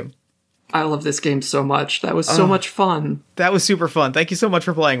this game. I love this game so much. That was so much fun. That was super fun. Thank you so much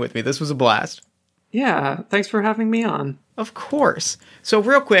for playing with me. This was a blast. Yeah, thanks for having me on. Of course. So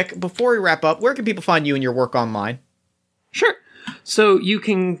real quick, before we wrap up, where can people find you and your work online? Sure. So you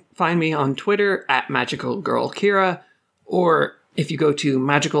can find me on Twitter at magicalgirlkira, or if you go to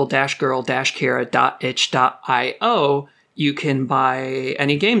magical-girl-kira.itch.io, you can buy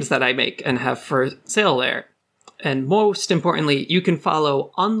any games that I make and have for sale there. And most importantly, you can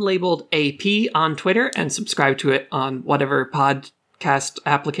follow Unlabeled AP on Twitter and subscribe to it on whatever podcast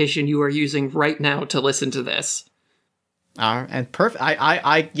application you are using right now to listen to this. And perfect.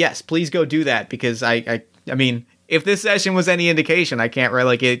 Yes, please go do that because I mean, if this session was any indication, I can't really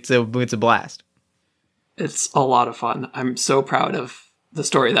like it's a blast. It's a lot of fun. I'm so proud of the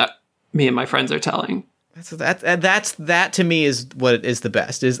story that me and my friends are telling. That to me is what is the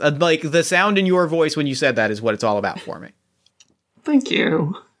best. Is like the sound in your voice when you said that is what it's all about for me. Thank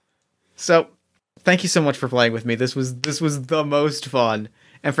you. So, thank you so much for playing with me. This was the most fun.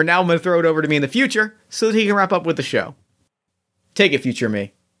 And for now, I'm going to throw it over to me in the future so that he can wrap up with the show. Take it, future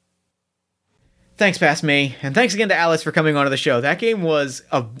me. Thanks, past me, and thanks again to Alice for coming onto the show. That game was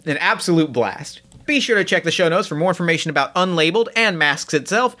an absolute blast. Be sure to check the show notes for more information about Unlabeled and Masks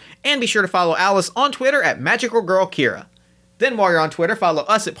itself, and be sure to follow Alice on Twitter at MagicalGirlKira. Then while you're on Twitter, follow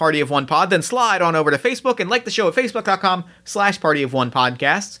us at Party of One Pod, then slide on over to Facebook and like the show at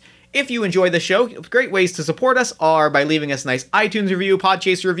facebook.com/PartyOfOnePodcasts. If you enjoy the show, great ways to support us are by leaving us a nice iTunes review,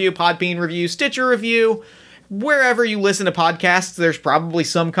 Podchaser review, Podbean review, Stitcher review. Wherever you listen to podcasts, there's probably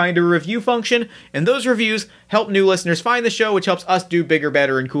some kind of review function, and those reviews help new listeners find the show, which helps us do bigger,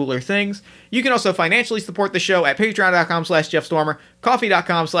 better, and cooler things. You can also financially support the show at patreon.com/JeffStormer,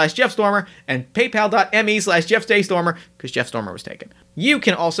 coffee.com/JeffStormer, and paypal.me/JeffStaystormer, because Jeff Stormer was taken. You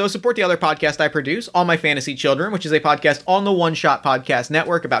can also support the other podcast I produce, All My Fantasy Children, which is a podcast on the One Shot Podcast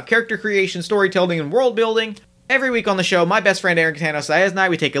Network about character creation, storytelling, and world building. Every week on the show, my best friend Aaron Catano Saez and I,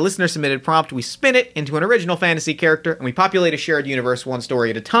 we take a listener-submitted prompt, we spin it into an original fantasy character, and we populate a shared universe one story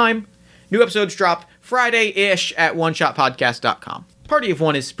at a time. New episodes drop Friday-ish at oneshotpodcast.com. Party of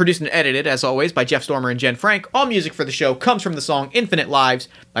One is produced and edited, as always, by Jeff Stormer and Jen Frank. All music for the show comes from the song Infinite Lives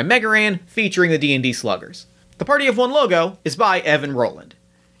by Megaran, featuring the D&D Sluggers. The Party of One logo is by Evan Rowland.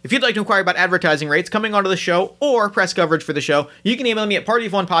 If you'd like to inquire about advertising rates coming onto the show or press coverage for the show, you can email me at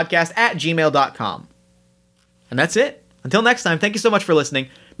partyofonepodcast@gmail.com. And that's it. Until next time, thank you so much for listening.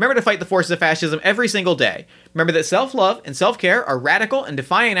 Remember to fight the forces of fascism every single day. Remember that self-love and self-care are radical and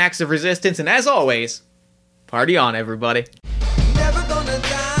defiant acts of resistance. And as always, party on, everybody.